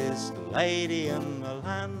sweetest lady in the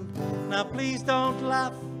land. Now please don't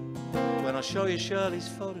laugh when I show you Shirley's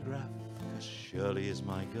photograph, 'cause Shirley is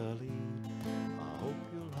my girlie. I hope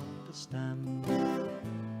you'll understand.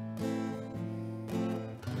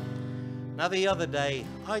 Now the other day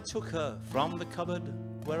I took her from the cupboard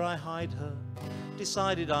where I hide her.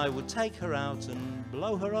 Decided I would take her out and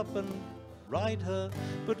blow her up and ride her.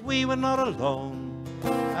 But we were not alone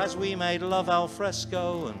as we made love al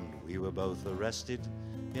fresco, and we were both arrested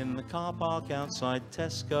in the car park outside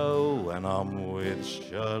Tesco. When I'm with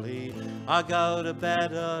Shirley, I go to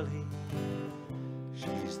bed early.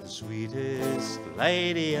 She's the sweetest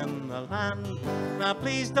lady in the land. Now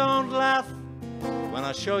please don't laugh when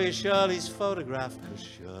I show you Shirley's photograph, 'cause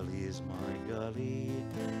Shirley is my girlie.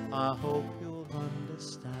 I hope you'll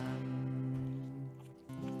understand.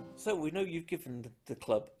 So we know you've given the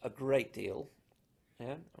club a great deal.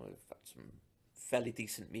 Yeah, we've had some fairly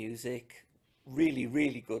decent music, really,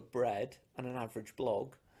 really good bread, and an average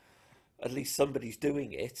blog. At least somebody's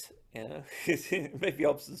doing it. You know, maybe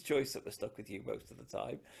Hobson's Choice that we're stuck with you most of the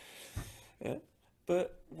time. Yeah,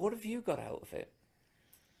 but what have you got out of it?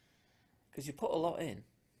 Because you put a lot in.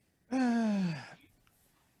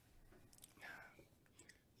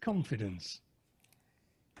 Confidence.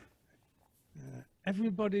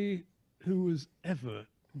 Everybody who has ever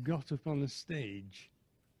got up on a stage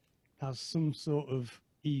has some sort of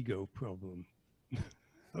ego problem.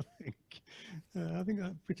 I think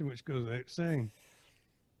that pretty much goes without saying.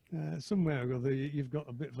 Somewhere or other, you've got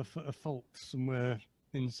a bit of a fault somewhere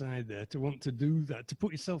inside there to want to do that, to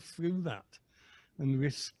put yourself through that and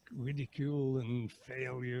risk ridicule and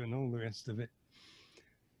failure and all the rest of it.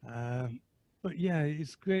 But yeah,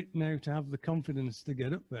 it's great now to have the confidence to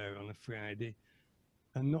get up there on a Friday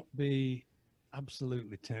and not be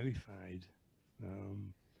absolutely terrified.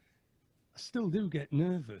 I still do get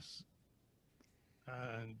nervous.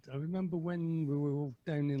 And I remember when we were all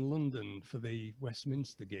down in London for the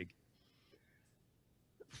Westminster gig.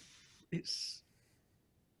 It's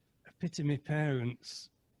a pity my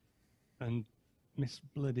parents and Miss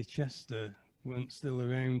Bloody Chester weren't still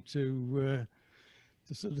around to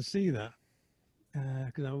sort of see that.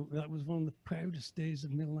 Because that was one of the proudest days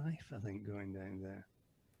of my life, I think, going down there.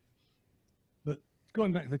 But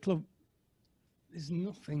going back to the club, there's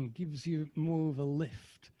nothing gives you more of a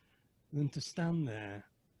lift than to stand there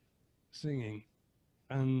singing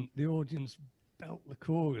and the audience belt the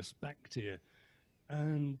chorus back to you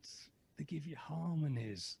and they give you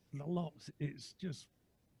harmonies, a lot. It's just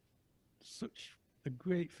such a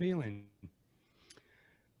great feeling.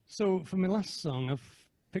 So for my last song, I've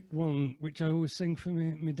picked one which I always sing for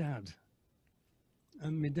my dad.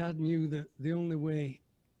 And my dad knew that the only way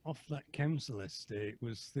off that council estate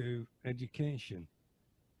was through education.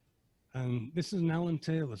 And this is an Alan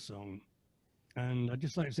Taylor song. And I'd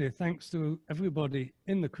just like to say thanks to everybody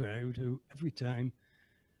in the crowd who every time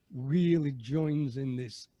really joins in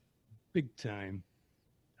this big time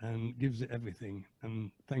and gives it everything.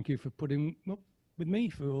 And thank you for putting up with me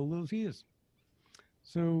for all those years.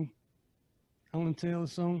 So, Alan Taylor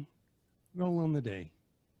song, Roll on the Day.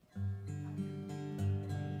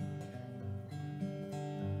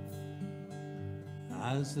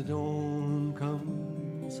 As the dawn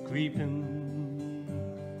comes creeping,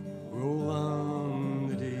 roll on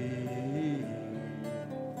the day.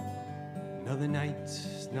 Another night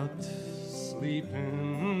not sleeping,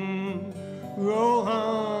 roll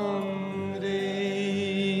on the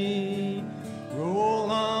day. Roll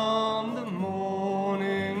on the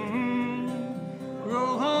morning,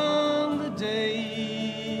 roll on the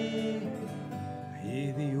day. I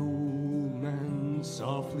hear the old man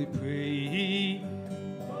softly pray,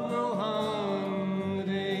 roll on the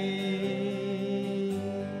day.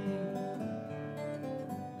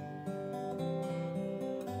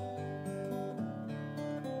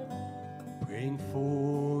 Praying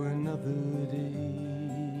for another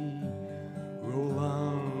day, roll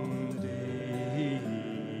on the day.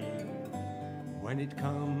 When it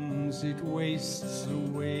comes, it wastes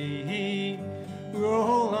away,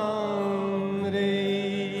 roll on the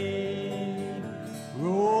day.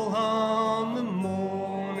 Roll on the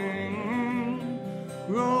morning,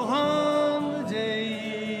 roll on the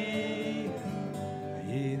day. I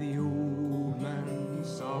hear the old man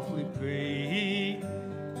softly pray,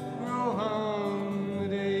 roll on the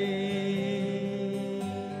day.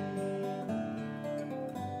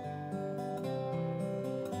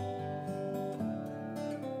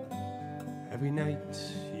 Every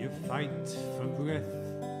night you fight for breath,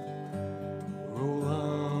 roll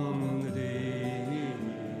on the day.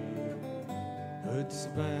 Hurts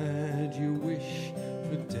bad, you wish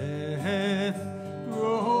for death,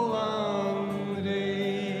 roll on the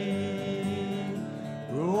day.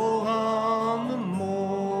 Roll on the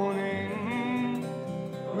morning,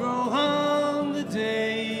 roll on the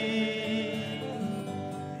day.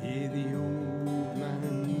 I hear the old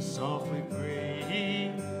man softly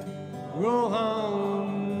pray, roll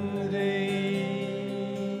on the day.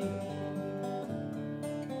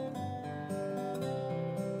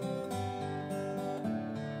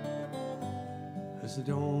 As the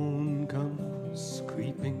dawn comes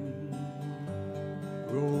creeping,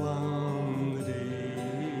 roll on the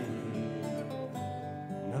day.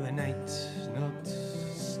 Another night not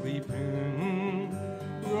sleeping,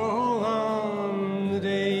 roll on the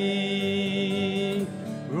day.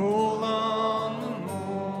 Roll on the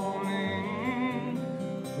morning,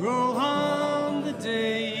 roll on the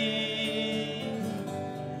day.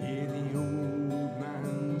 Hear the old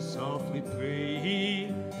man softly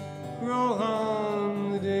pray, roll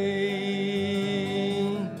on the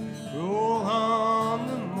day. Roll on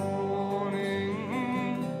the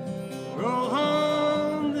morning, roll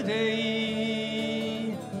on the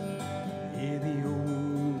day. Hear the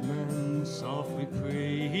old man softly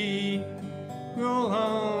pray, roll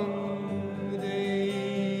on the day.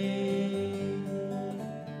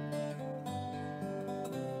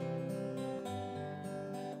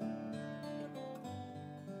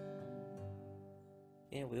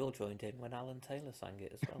 Yeah, we all joined in when Alan Taylor sang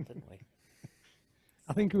it as well, didn't we?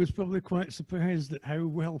 I think I was probably quite surprised at how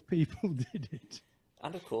well people did it.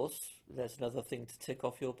 And of course, there's another thing to tick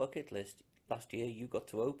off your bucket list. Last year, you got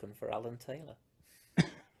to open for Alan Taylor.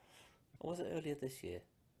 Or was it earlier this year?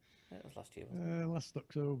 No, it was last year, wasn't it? Last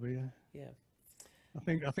October, yeah. Yeah. I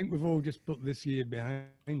think we've all just put this year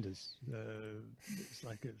behind us. It's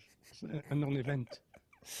like a non-event.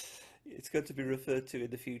 It's going to be referred to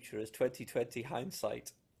in the future as 2020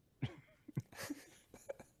 hindsight.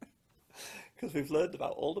 Because we've learned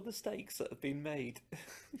about all the mistakes that have been made.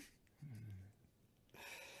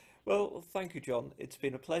 Well, thank you, John. It's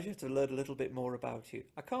been a pleasure to learn a little bit more about you.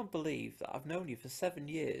 I can't believe that I've known you for 7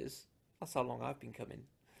 years. That's how long I've been coming.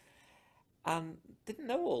 And didn't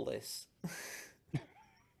know all this.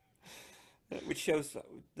 Which shows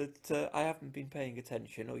that I haven't been paying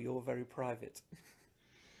attention, or you're very private.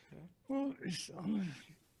 Well,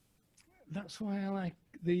 that's why I like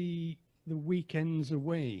the weekends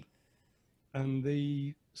away and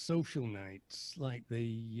the social nights, like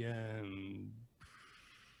the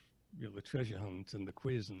treasure hunt and the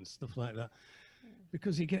quiz and stuff like that,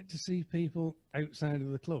 because you get to see people outside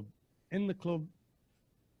of the club. In the club,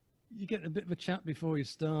 you get a bit of a chat before you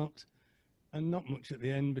start, and not much at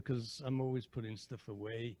the end because I'm always putting stuff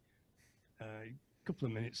away. A couple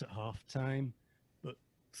of minutes at half time, but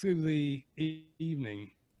through the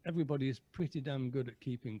evening, everybody is pretty damn good at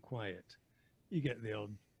keeping quiet. You get the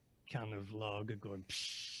odd can of lager going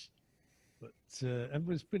psh, but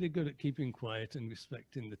everybody's pretty good at keeping quiet and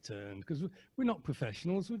respecting the turn, because we're not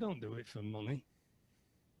professionals. We don't do it for money,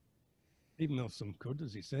 even though some could,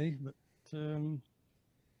 as you say. But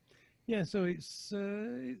yeah, so it's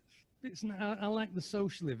I like the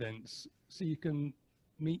social events, so you can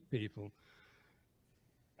meet people.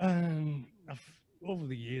 And over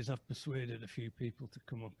the years, I've persuaded a few people to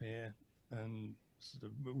come up here, and sort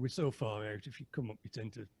of, we're so far out. If you come up, you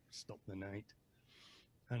tend to stop the night.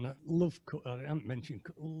 And I love I haven't mentioned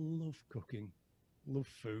love cooking, love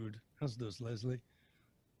food, as does Leslie.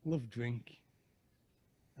 Love drink,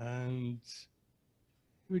 and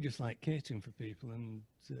we just like catering for people and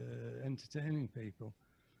entertaining people.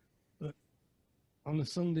 But on a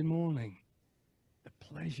Sunday morning, the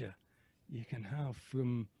pleasure you can have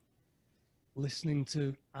from listening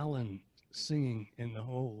to Alan singing in the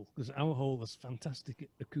hall, because our hall has fantastic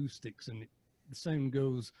acoustics, and the sound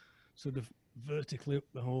goes sort of vertically up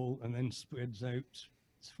the hall and then spreads out.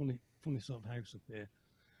 It's funny sort of house up here.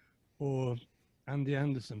 Or Andy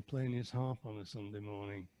Anderson playing his harp on a Sunday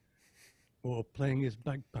morning, or playing his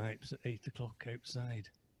bagpipes at 8 o'clock outside.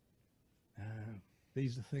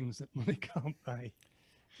 These are things that money can't buy.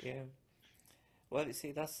 Yeah. Well, you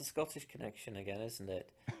see, that's the Scottish connection again, isn't it?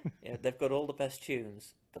 Yeah, they've got all the best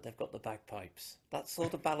tunes, but they've got the bagpipes. That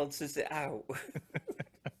sort of balances it out.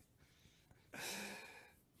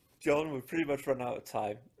 John, we've pretty much run out of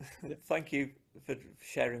time. Thank you for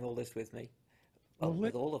sharing all this with me. Well,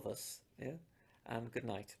 with all of us. Yeah. And good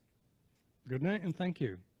night. Good night, and thank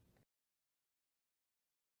you.